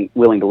that are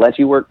willing to let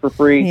you work for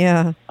free,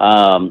 yeah,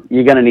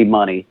 you're going to need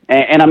money.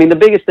 And I mean, the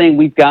biggest thing,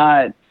 we've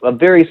got a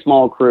very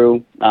small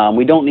crew.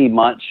 We don't need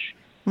much.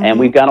 Mm-hmm. And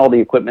we've got all the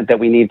equipment that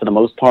we need for the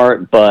most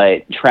part,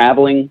 but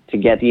traveling to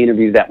get the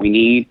interviews that we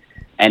need,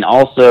 and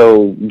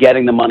also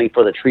getting the money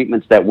for the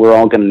treatments that we're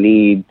all going to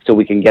need so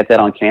we can get that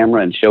on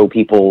camera and show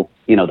people,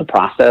 the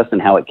process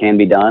and how it can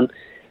be done.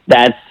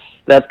 That's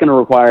going to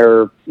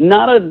require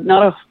not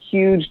a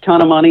huge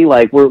ton of money.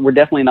 Like we're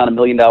definitely not $1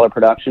 million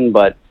production,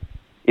 but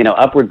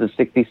upwards of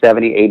 $60,000,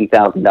 $70,000,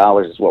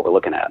 $80,000 is what we're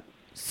looking at.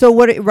 So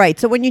right?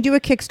 So when you do a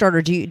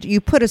Kickstarter, do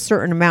you put a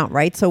certain amount,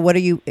 right? So what are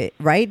you,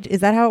 right? Is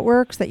that how it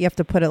works? That you have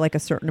to put it like a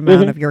certain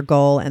amount of your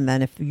goal, and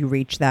then if you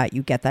reach that,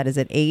 you get that. Is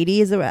it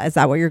 80? Is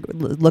that what you're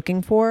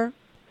looking for?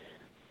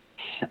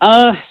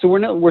 So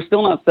we're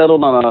still not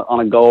settled on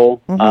a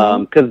goal,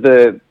 because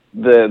the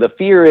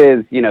fear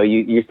is,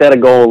 you set a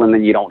goal and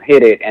then you don't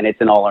hit it, and it's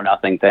an all or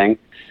nothing thing.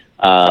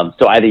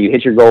 So either you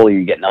hit your goal or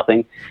you get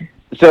nothing.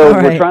 So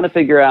we're trying to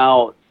figure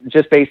out,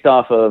 just based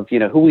off of,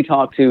 who we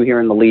talk to here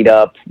in the lead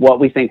up, what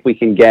we think we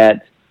can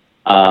get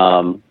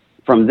from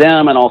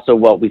them, and also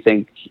what we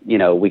think,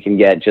 we can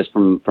get just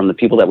from the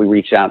people that we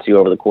reach out to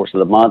over the course of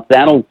the month.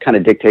 That'll kind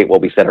of dictate what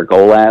we set our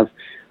goal as.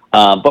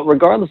 But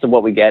regardless of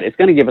what we get, it's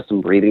going to give us some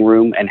breathing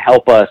room and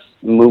help us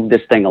move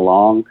this thing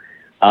along.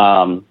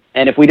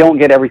 And if we don't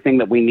get everything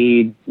that we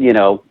need,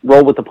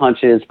 roll with the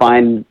punches,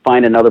 find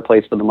another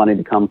place for the money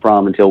to come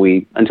from until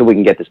we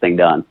can get this thing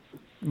done.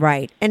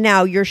 Right. And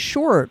now you're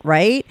short,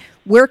 right?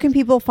 Where can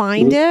people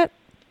find it?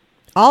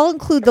 I'll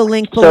include the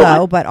link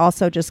below, but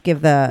also just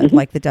give the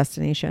the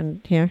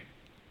destination here.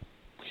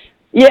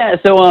 Yeah.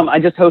 So I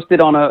just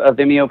hosted on a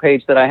Vimeo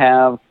page that I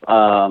have.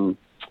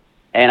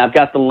 And I've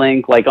got the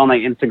link on my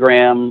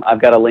Instagram.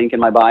 I've got a link in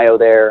my bio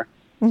there.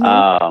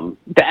 Mm-hmm.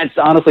 That's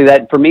honestly,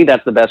 that for me,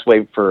 that's the best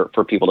way for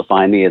people to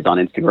find me, is on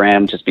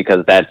Instagram, just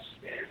because that's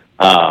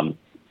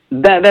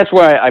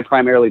where I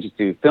primarily just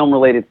do film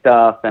related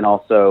stuff, and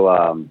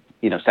also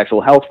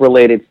sexual health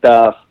related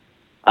stuff.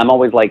 I'm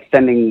always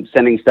sending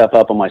stuff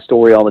up on my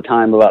story all the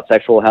time about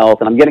sexual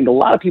health, and I'm getting a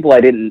lot of people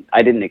I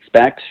didn't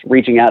expect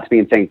reaching out to me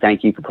and saying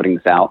thank you for putting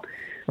this out.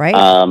 Right.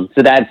 So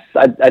I'd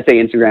say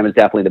Instagram is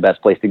definitely the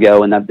best place to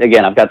go, and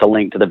again, I've got the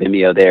link to the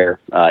Vimeo there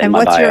in my bio. And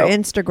what's your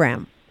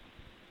Instagram?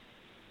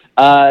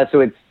 So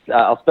it's,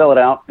 I'll spell it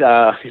out.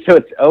 So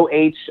it's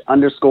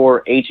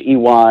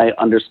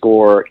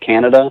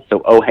OH_HEY_Canada.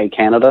 So Oh Hey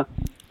Canada.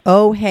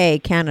 Oh Hey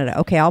Canada.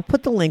 Okay, I'll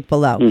put the link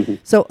below. Mm-hmm.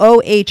 So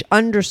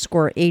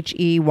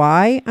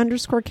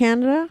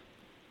OH_HEY_Canada.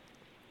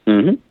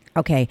 Mm-hmm.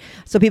 Okay,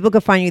 so people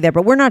can find you there,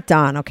 but we're not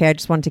done. Okay, I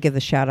just wanted to give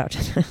the shout out.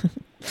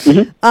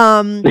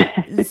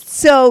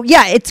 So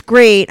yeah, it's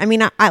great. I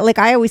mean,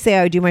 I always say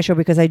I do my show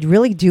because I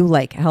really do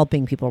like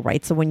helping people,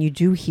 right? So when you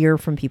do hear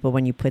from people,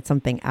 when you put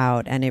something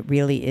out and it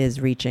really is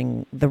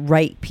reaching the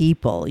right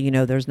people,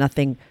 there's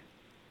nothing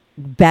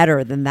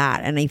better than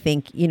that. And I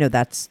think,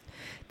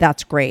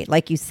 that's great.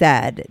 Like you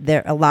said,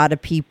 there a lot of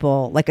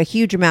people, a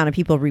huge amount of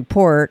people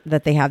report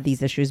that they have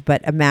these issues,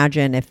 but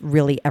imagine if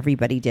really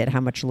everybody did, how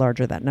much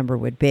larger that number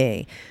would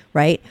be,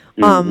 right?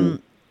 Mm-hmm.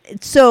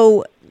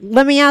 So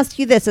let me ask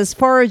you this: as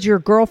far as your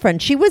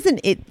girlfriend, she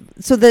wasn't it.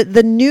 So the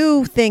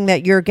new thing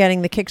that you're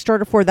getting the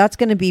Kickstarter for, that's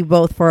going to be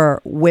both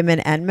for women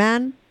and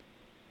men?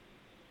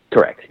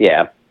 Correct.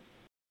 Yeah.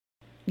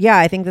 Yeah,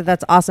 I think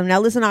that's awesome.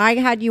 Now, listen, I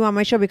had you on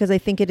my show because I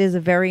think it is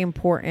a very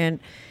important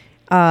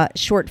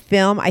short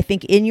film. I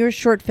think in your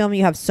short film,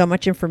 you have so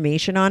much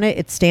information on it.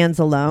 It stands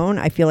alone.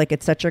 I feel like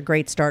it's such a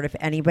great start. If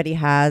anybody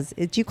has,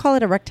 do you call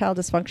it erectile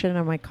dysfunction?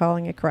 Am I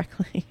calling it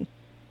correctly?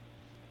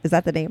 Is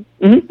that the name?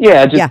 Mm-hmm.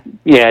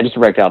 Yeah, just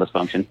erectile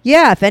dysfunction.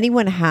 Yeah, if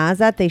anyone has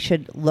that, they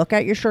should look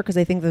at your shirt because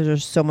I think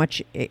there's so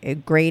much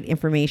great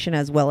information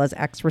as well as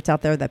experts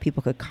out there that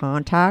people could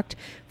contact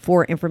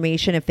for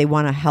information if they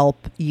want to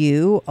help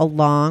you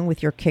along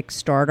with your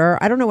Kickstarter.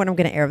 I don't know when I'm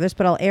going to air this,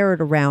 but I'll air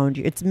it around.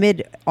 It's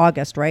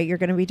mid-August, right? You're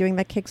going to be doing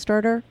that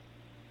Kickstarter?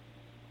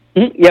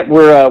 Mm-hmm. Yep,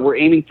 we're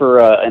aiming for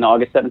an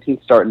August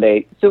 17th start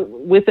date. So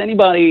with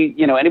anybody,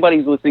 anybody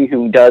who's listening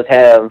who does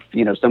have,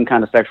 some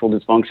kind of sexual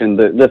dysfunction,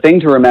 the thing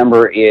to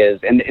remember is,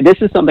 and this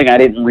is something I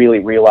didn't really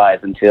realize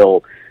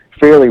until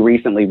fairly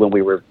recently when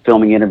we were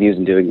filming interviews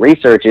and doing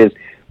research, is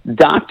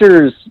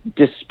doctors,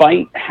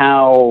 despite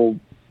how,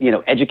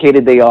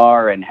 educated they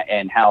are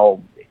and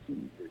how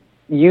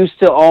used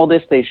to all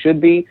this they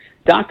should be,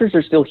 doctors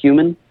are still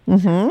human.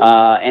 Mm-hmm.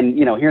 And,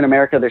 here in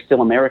America, they're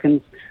still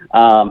Americans.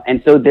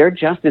 And so they're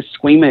just as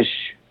squeamish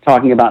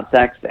talking about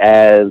sex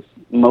as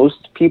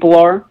most people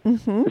are.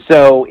 Mm-hmm.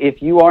 So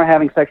if you are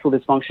having sexual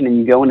dysfunction and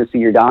you go in to see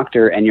your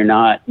doctor and you're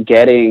not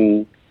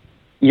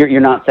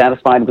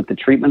satisfied with the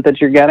treatment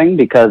that you're getting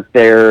because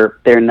they're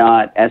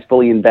not as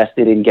fully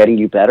invested in getting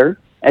you better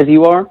as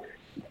you are,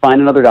 find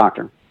another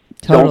doctor.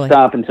 Totally. Don't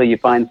stop until you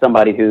find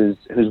somebody who's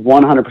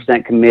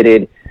 100%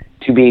 committed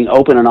to being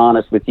open and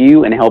honest with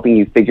you and helping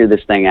you figure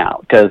this thing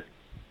out. Because,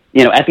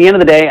 at the end of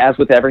the day, as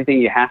with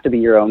everything, you have to be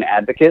your own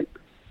advocate.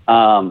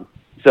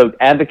 So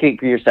advocate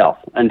for yourself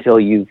until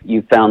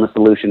you've found the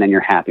solution and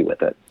you're happy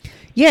with it.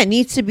 Yeah, it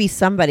needs to be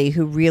somebody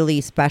who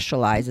really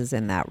specializes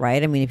in that,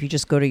 right? I mean, if you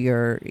just go to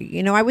your,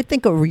 I would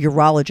think a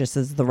urologist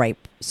is the right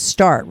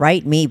start,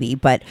 right? Maybe,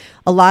 but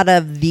a lot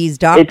of these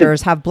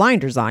doctors have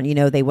blinders on.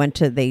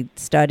 They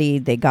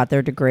studied, they got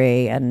their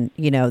degree, and,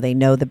 they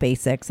know the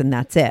basics, and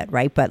that's it,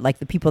 right? But like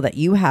the people that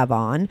you have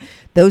on,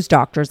 those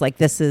doctors, like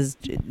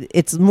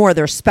it's more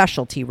their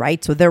specialty,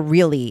 right? So they're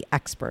really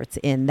experts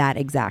in that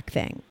exact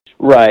thing.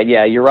 Right,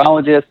 yeah,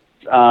 urologists.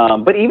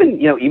 But even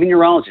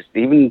urologists,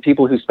 even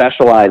people who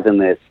specialize in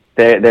this,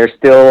 they're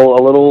still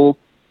a little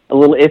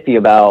iffy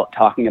about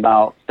talking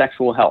about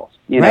sexual health.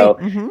 Right.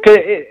 Mm-hmm. 'Cause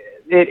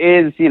it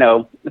is,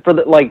 for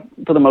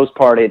the most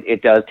part,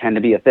 it does tend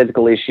to be a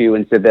physical issue,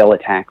 and so they'll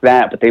attack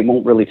that, but they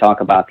won't really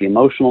talk about the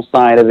emotional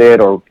side of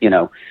it, or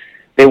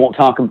they won't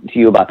talk to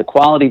you about the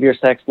quality of your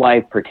sex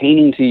life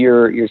pertaining to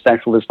your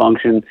sexual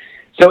dysfunction.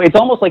 So it's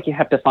almost like you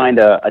have to find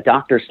a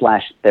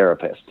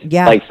doctor/therapist,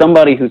 like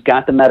somebody who's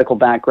got the medical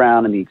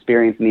background and the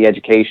experience and the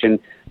education,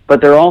 but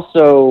they're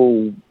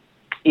also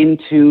in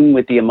tune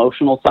with the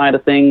emotional side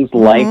of things,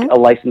 mm-hmm. like a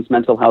licensed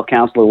mental health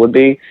counselor would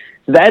be.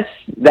 So that's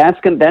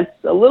sometimes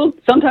a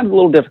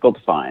little difficult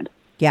to find.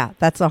 Yeah,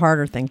 that's a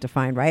harder thing to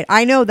find, right?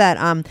 I know that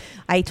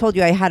I told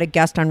you I had a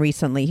guest on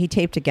recently. He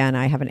taped again.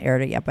 I haven't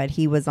aired it yet, but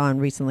he was on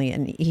recently,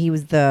 and he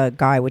was the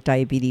guy with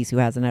diabetes who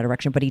has an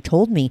erection. But he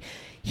told me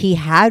he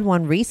had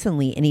one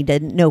recently, and he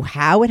didn't know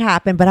how it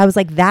happened. But I was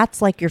like,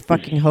 that's like your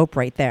fucking hope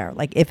right there.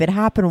 Like, if it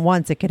happened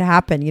once, it could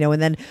happen,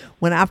 And then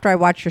after I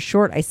watched your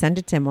short, I sent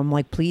it to him. I'm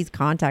like, please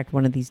contact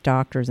one of these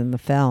doctors in the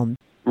film.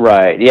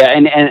 Right. Yeah,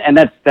 and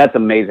that's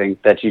amazing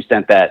that you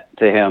sent that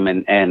to him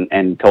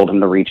and told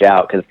him to reach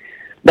out, because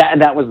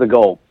that was the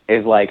goal.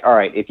 Is like, all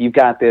right, if you've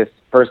got this,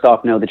 first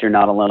off, know that you're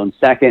not alone.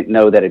 Second,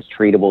 know that it's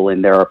treatable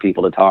and there are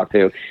people to talk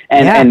to.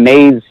 And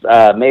Mays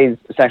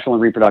Sexual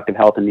and Reproductive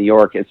Health in New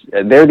York,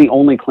 they're the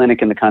only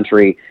clinic in the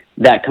country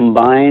that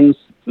combines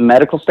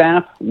medical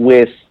staff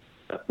with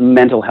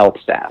mental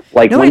health staff.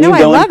 Like when you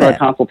go in for a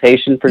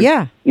consultation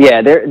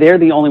they're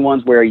the only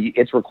ones where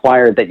it's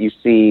required that you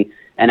see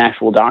an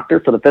actual doctor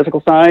for the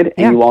physical side,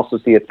 and you also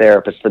see a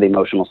therapist for the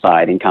emotional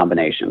side in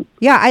combination.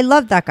 Yeah, I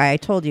love that guy. I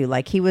told you,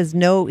 like, there was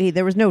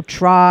no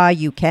try,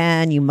 you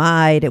can, you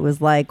might. It was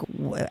like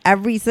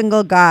every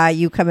single guy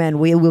you come in,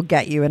 we will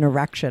get you an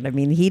erection. I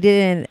mean, he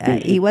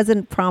didn't, he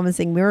wasn't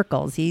promising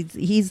miracles.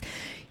 He's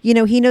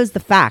he knows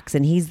the facts,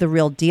 and he's the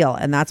real deal.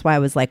 And that's why I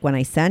was like, when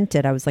I sent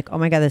it, I was like, oh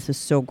my God, this is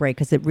so great.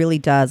 Because it really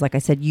does. Like I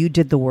said, you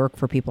did the work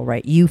for people,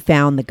 right? You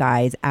found the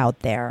guys out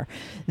there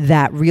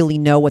that really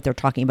know what they're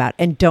talking about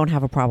and don't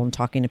have a problem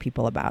talking to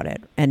people about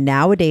it. And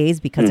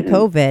nowadays, because of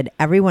COVID,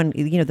 everyone,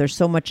 there's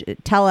so much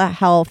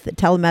telehealth,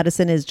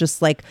 telemedicine is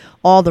just like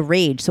all the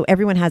rage. So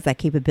everyone has that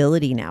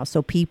capability now.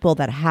 So people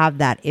that have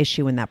that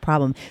issue and that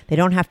problem, they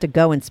don't have to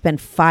go and spend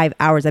 5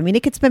 hours. I mean,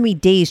 it could spend me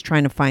days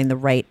trying to find the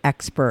right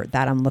expert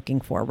that I'm looking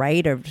for.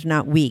 Right? Or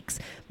not weeks,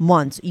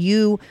 months.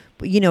 You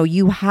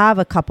have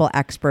a couple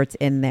experts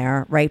in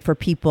there, right? For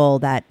people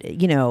that,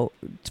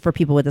 for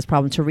people with this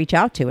problem to reach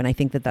out to. And I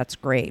think that that's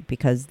great,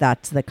 because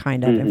that's the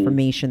kind of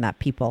information that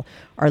people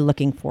are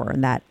looking for,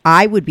 and that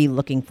I would be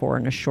looking for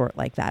in a short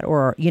like that,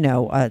 or,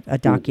 a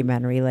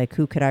documentary, like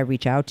who could I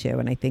reach out to?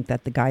 And I think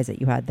that the guys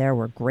that you had there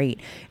were great.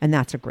 And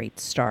that's a great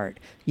start,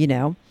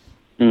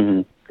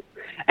 Mm-hmm.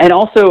 And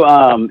also,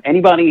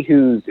 anybody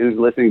who's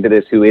listening to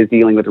this who is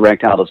dealing with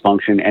erectile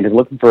dysfunction and is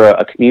looking for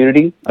a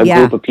community, a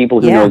group of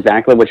people who know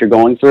exactly what you're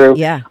going through.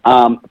 Yeah.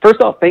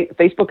 First off,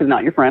 Facebook is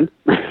not your friend.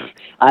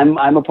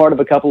 I'm a part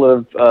of a couple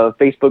of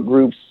Facebook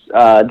groups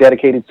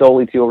dedicated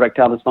solely to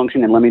erectile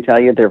dysfunction, and let me tell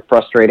you, they're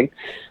frustrating.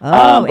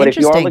 But if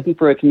you are looking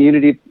for a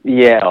community,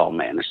 oh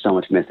man, there's so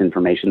much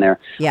misinformation there.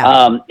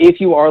 Yeah.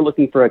 If you are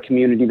looking for a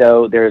community,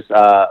 though, there's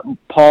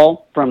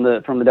Paul from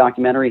the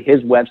documentary.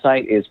 His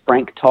website is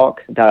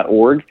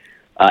franktalk.org.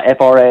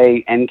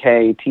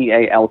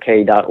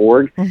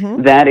 FRANKTALK.org.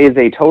 Mm-hmm. That is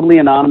a totally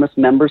anonymous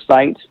member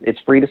site. It's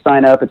free to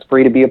sign up. It's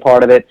free to be a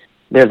part of it.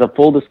 There's a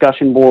full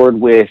discussion board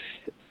with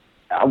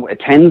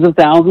tens of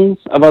thousands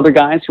of other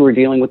guys who are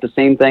dealing with the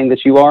same thing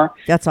that you are.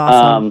 That's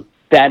awesome.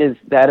 That is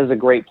a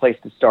great place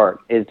to start,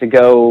 is to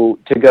go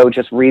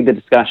just read the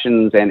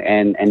discussions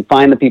and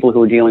find the people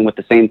who are dealing with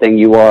the same thing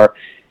you are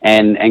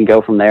and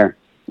go from there.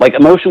 Like,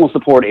 emotional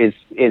support is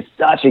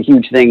such a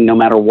huge thing no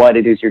matter what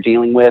it is you're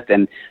dealing with.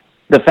 And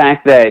the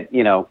fact that,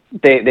 you know,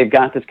 they've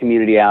got this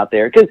community out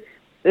there, because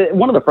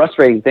one of the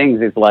frustrating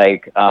things is,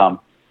 like,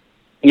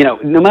 you know,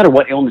 no matter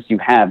what illness you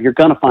have, you're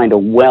going to find a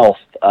wealth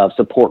of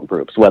support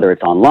groups, whether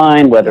it's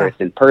online, whether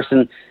it's in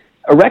person.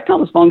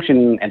 Erectile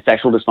dysfunction and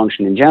sexual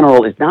dysfunction in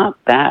general is not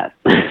that.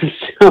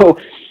 So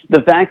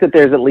the fact that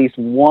there's at least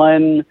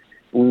one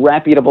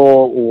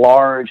reputable,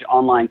 large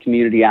online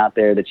community out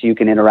there that you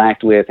can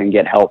interact with and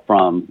get help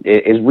from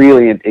is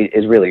really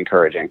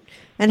encouraging.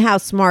 And how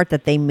smart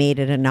that they made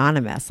it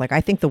anonymous. Like,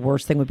 I think the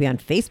worst thing would be on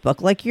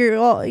Facebook. Like,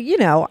 you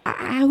know,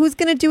 who's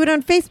going to do it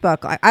on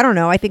Facebook? I don't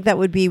know. I think that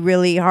would be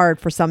really hard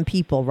for some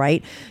people,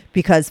 right?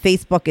 Because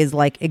Facebook is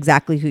like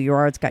exactly who you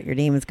are. It's got your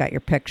name, it's got your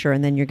picture,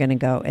 and then you're going to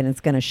go and it's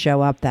going to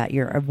show up that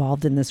you're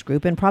involved in this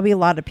group. And probably a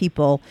lot of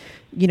people,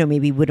 you know,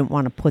 maybe wouldn't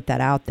want to put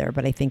that out there.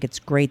 But I think it's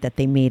great that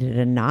they made it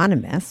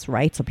anonymous,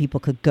 right? So people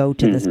could go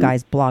to this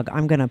guy's blog.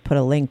 I'm going to put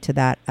a link to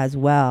that as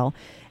well.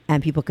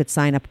 And people could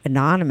sign up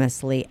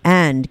anonymously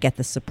and get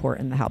the support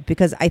and the help.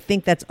 Because I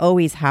think that's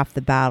always half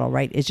the battle,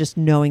 right? Is just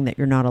knowing that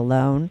you're not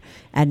alone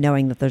and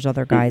knowing that there's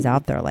other guys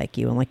out there like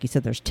you. And like you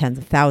said, there's tens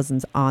of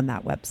thousands on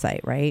that website,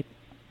 right?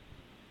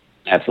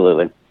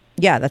 Absolutely.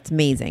 Yeah, that's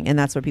amazing. And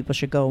that's where people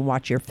should go and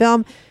watch your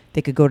film.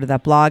 They could go to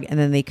that blog and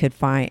then they could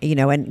find, you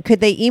know, and could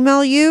they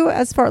email you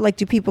as far, like,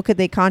 could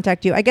they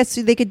contact you? I guess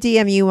they could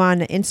DM you on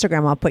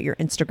Instagram. I'll put your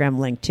Instagram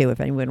link too if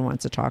anyone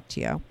wants to talk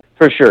to you.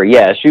 For sure,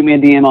 yeah. Shoot me a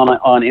DM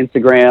on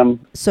Instagram.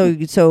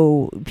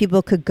 So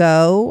people could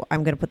go.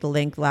 I'm going to put the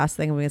link. Last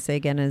thing I'm going to say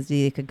again is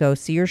they could go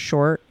see your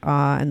short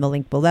and the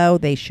link below.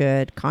 They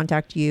should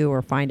contact you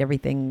or find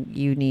everything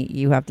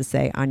you have to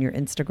say on your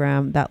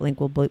Instagram. That link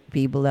will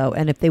be below.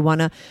 And if they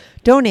want to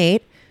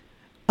donate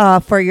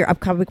for your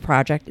upcoming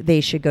project,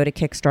 they should go to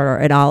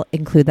Kickstarter, and I'll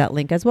include that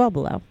link as well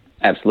below.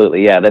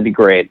 Absolutely, yeah, that'd be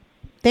great.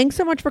 Thanks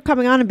so much for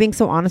coming on and being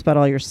so honest about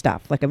all your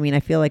stuff. Like, I mean, I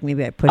feel like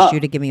maybe I pushed you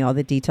to give me all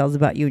the details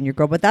about you and your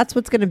girl, but that's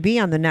what's going to be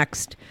on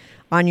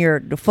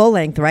your full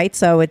length, right?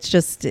 So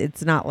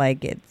it's not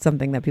like it's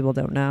something that people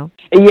don't know.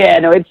 Yeah,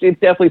 no, it's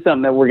definitely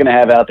something that we're going to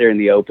have out there in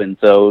the open.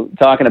 So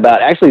talking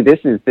about, actually, this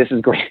is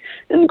great.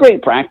 This is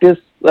great practice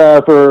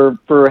for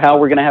how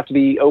we're going to have to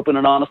be open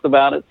and honest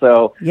about it.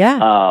 So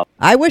yeah,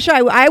 I wish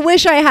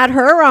I had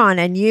her on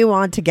and you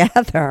on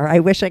together. I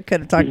wish I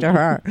could have talked to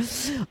her.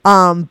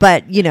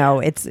 But you know,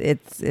 it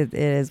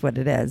is what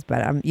it is.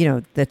 But you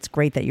know, that's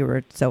great that you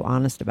were so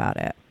honest about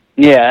it.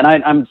 Yeah,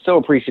 and I'm so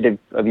appreciative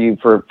of you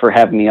for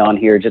having me on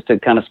here, just to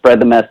kind of spread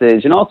the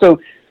message, and also,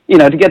 you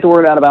know, to get the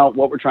word out about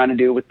what we're trying to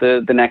do with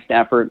the next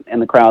effort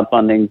and the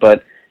crowdfunding.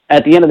 But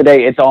at the end of the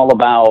day, it's all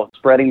about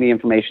spreading the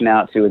information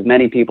out to as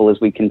many people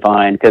as we can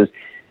find, because,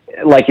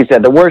 like you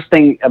said, the worst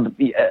thing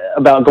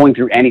about going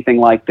through anything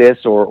like this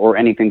or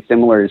anything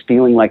similar is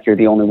feeling like you're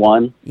the only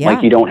one,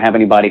 like you don't have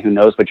anybody who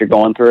knows what you're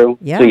going through.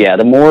 Yeah. So yeah,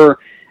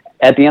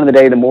 at the end of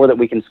the day, the more that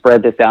we can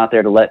spread this out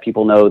there to let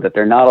people know that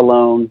they're not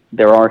alone,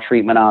 there are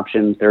treatment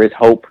options, there is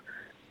hope,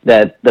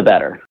 that the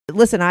better.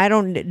 Listen, I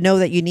don't know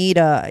that you need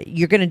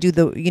you're going to do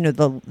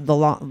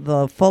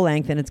the full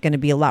length, and it's going to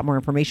be a lot more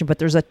information, but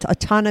there's a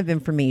ton of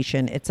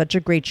information. It's such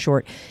a great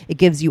short. It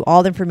gives you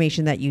all the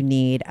information that you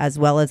need, as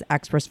well as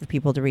experts for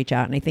people to reach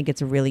out. And I think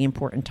it's a really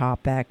important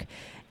topic,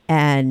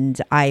 and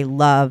I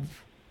love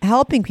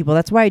helping people.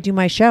 That's why I do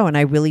my show, and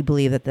I really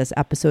believe that this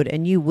episode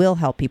and you will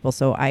help people.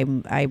 So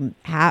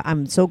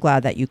I'm so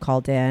glad that you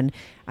called in.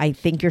 I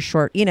think your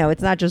short, you know,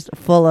 it's not just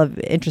full of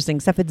interesting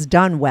stuff. It's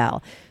done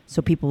well,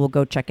 so people will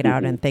go check it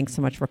out. And thanks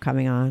so much for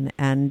coming on.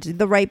 And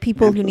the right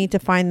people who need to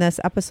find this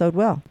episode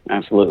will.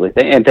 Absolutely.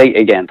 And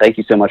again, thank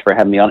you so much for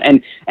having me on.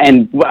 And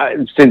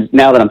since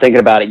now that I'm thinking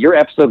about it, your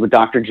episode with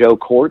Dr. Joe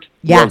Court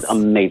was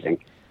amazing.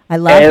 I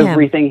love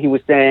everything he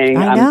was saying.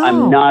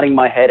 I'm nodding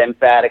my head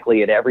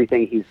emphatically at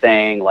everything he's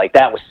saying. Like,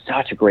 that was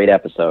such a great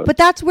episode. But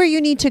that's where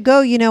you need to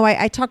go. You know,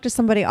 I talked to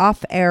somebody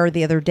off air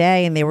the other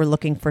day, and they were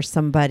looking for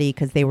somebody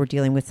because they were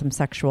dealing with some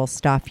sexual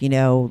stuff, you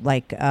know,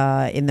 like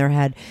in their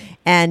head.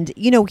 And,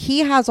 you know,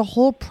 he has a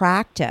whole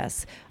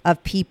practice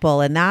of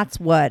people, and that's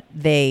what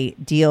they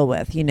deal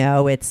with. You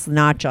know, it's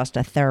not just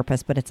a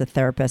therapist, but it's a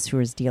therapist who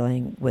is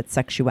dealing with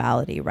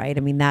sexuality, right? I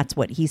mean, that's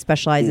what he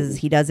specializes.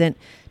 He doesn't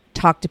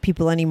talk to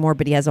people anymore,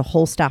 but he has a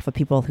whole staff of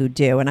people who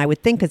do. And I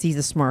would think, because he's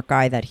a smart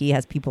guy, that he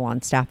has people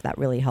on staff that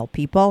really help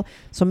people.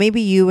 So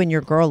maybe you and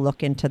your girl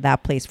look into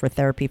that place for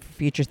therapy, for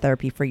future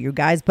therapy for you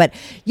guys. But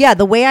yeah,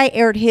 the way I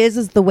aired his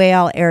is the way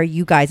I'll air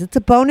you guys. It's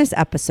a bonus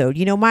episode.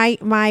 You know,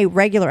 my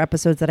regular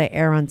episodes that I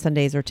air on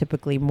Sundays are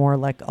typically more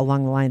like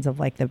along the lines of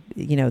like the,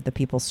 you know, the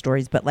people's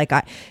stories. But like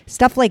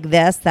stuff like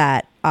this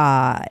that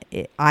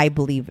I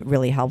believe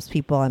really helps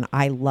people, and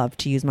I love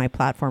to use my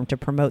platform to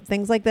promote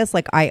things like this.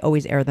 Like I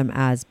always air them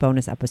as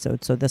bonus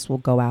episodes, so this will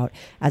go out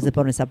as a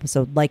bonus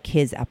episode, like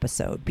his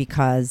episode,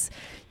 because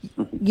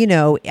you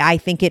know I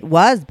think it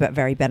was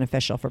very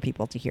beneficial for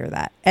people to hear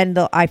that, and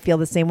I feel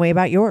the same way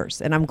about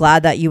yours. And I'm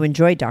glad that you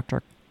enjoyed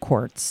Dr.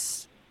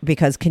 Quartz,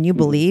 because can you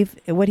believe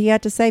what he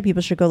had to say?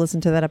 People should go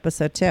listen to that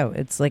episode too.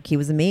 It's like he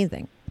was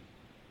amazing.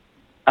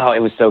 Oh, it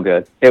was so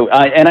good.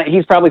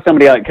 He's probably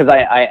somebody, because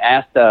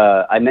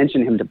I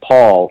mentioned him to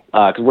Paul,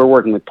 because we're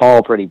working with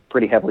Paul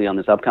pretty heavily on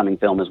this upcoming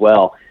film as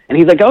well. And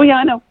he's like, oh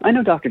yeah, I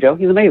know Dr. Joe.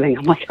 He's amazing.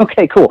 I'm like,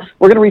 okay, cool.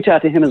 We're going to reach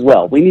out to him as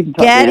well. We need to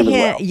talk to him as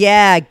well.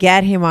 Yeah,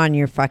 get him on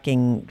your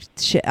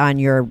on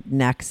your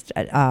next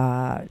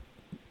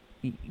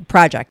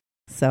project.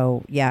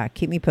 So yeah,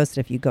 keep me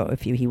posted if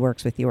he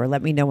works with you, or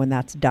let me know when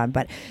that's done.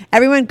 But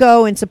everyone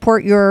go and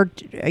support your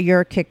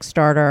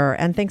Kickstarter,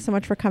 and thanks so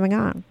much for coming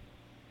on.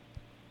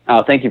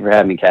 Oh, thank you for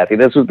having me, Kathy.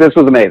 This was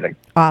amazing.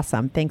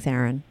 Awesome. Thanks,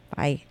 Aaron.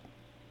 Bye.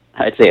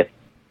 I see it.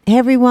 Hey,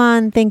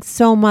 everyone. Thanks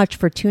so much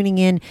for tuning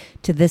in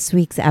to this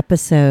week's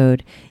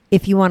episode.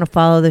 If you want to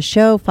follow the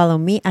show, follow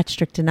me at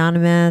Strict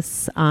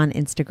Anonymous on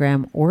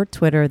Instagram or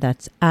Twitter.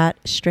 That's at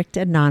Strict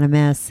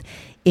Anonymous.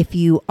 If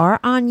you are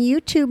on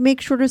YouTube,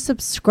 make sure to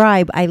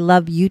subscribe. I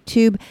love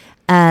YouTube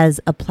as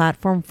a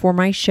platform for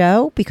my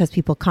show because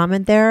people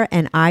comment there,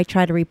 and I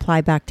try to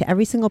reply back to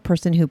every single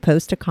person who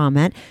posts a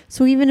comment.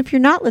 So even if you're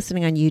not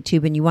listening on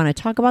YouTube and you want to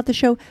talk about the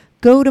show,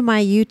 go to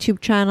my YouTube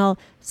channel,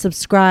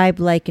 subscribe,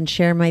 like, and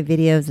share my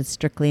videos at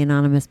Strictly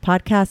Anonymous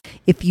Podcast.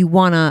 If you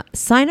want to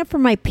sign up for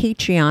my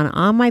Patreon,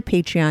 on my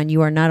Patreon, you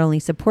are not only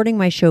supporting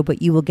my show,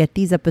 but you will get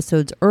these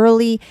episodes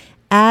early,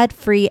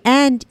 ad-free,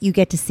 and you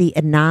get to see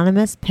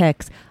anonymous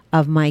pics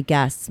of my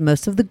guests.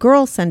 Most of the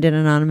girls send in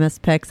anonymous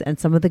pics, and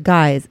some of the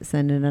guys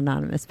send in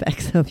anonymous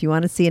pics. So if you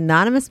want to see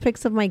anonymous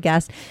pics of my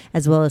guests,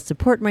 as well as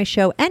support my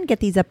show and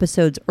get these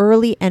episodes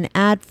early and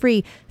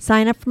ad-free,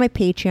 sign up for my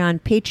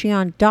Patreon,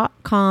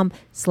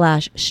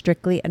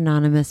 patreon.com/Strictly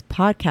Anonymous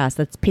Podcast.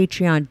 That's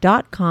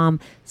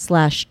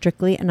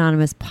patreon.com/Strictly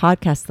Anonymous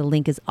Podcast. The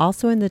link is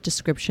also in the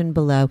description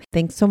below.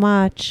 Thanks so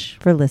much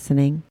for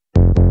listening.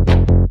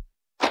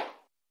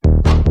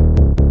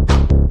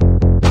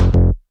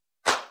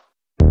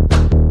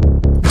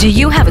 Do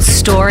you have a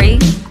story,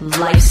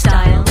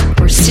 lifestyle,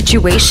 or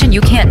situation you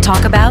can't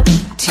talk about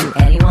to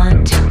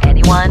anyone?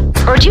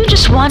 Or do you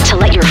just want to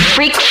let your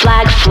freak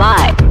flag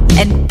fly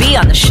and be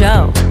on the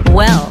show?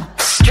 Well,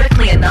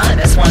 Strictly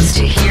Anonymous wants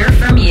to hear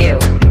from you.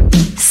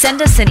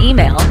 Send us an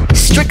email,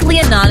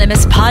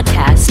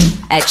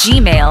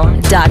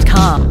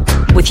 strictlyanonymouspodcast@gmail.com,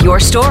 with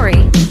your story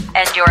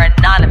and your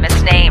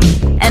anonymous name.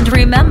 And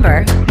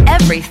remember,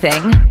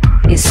 everything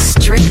is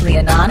strictly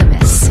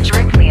anonymous.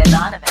 Strictly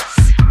Anonymous.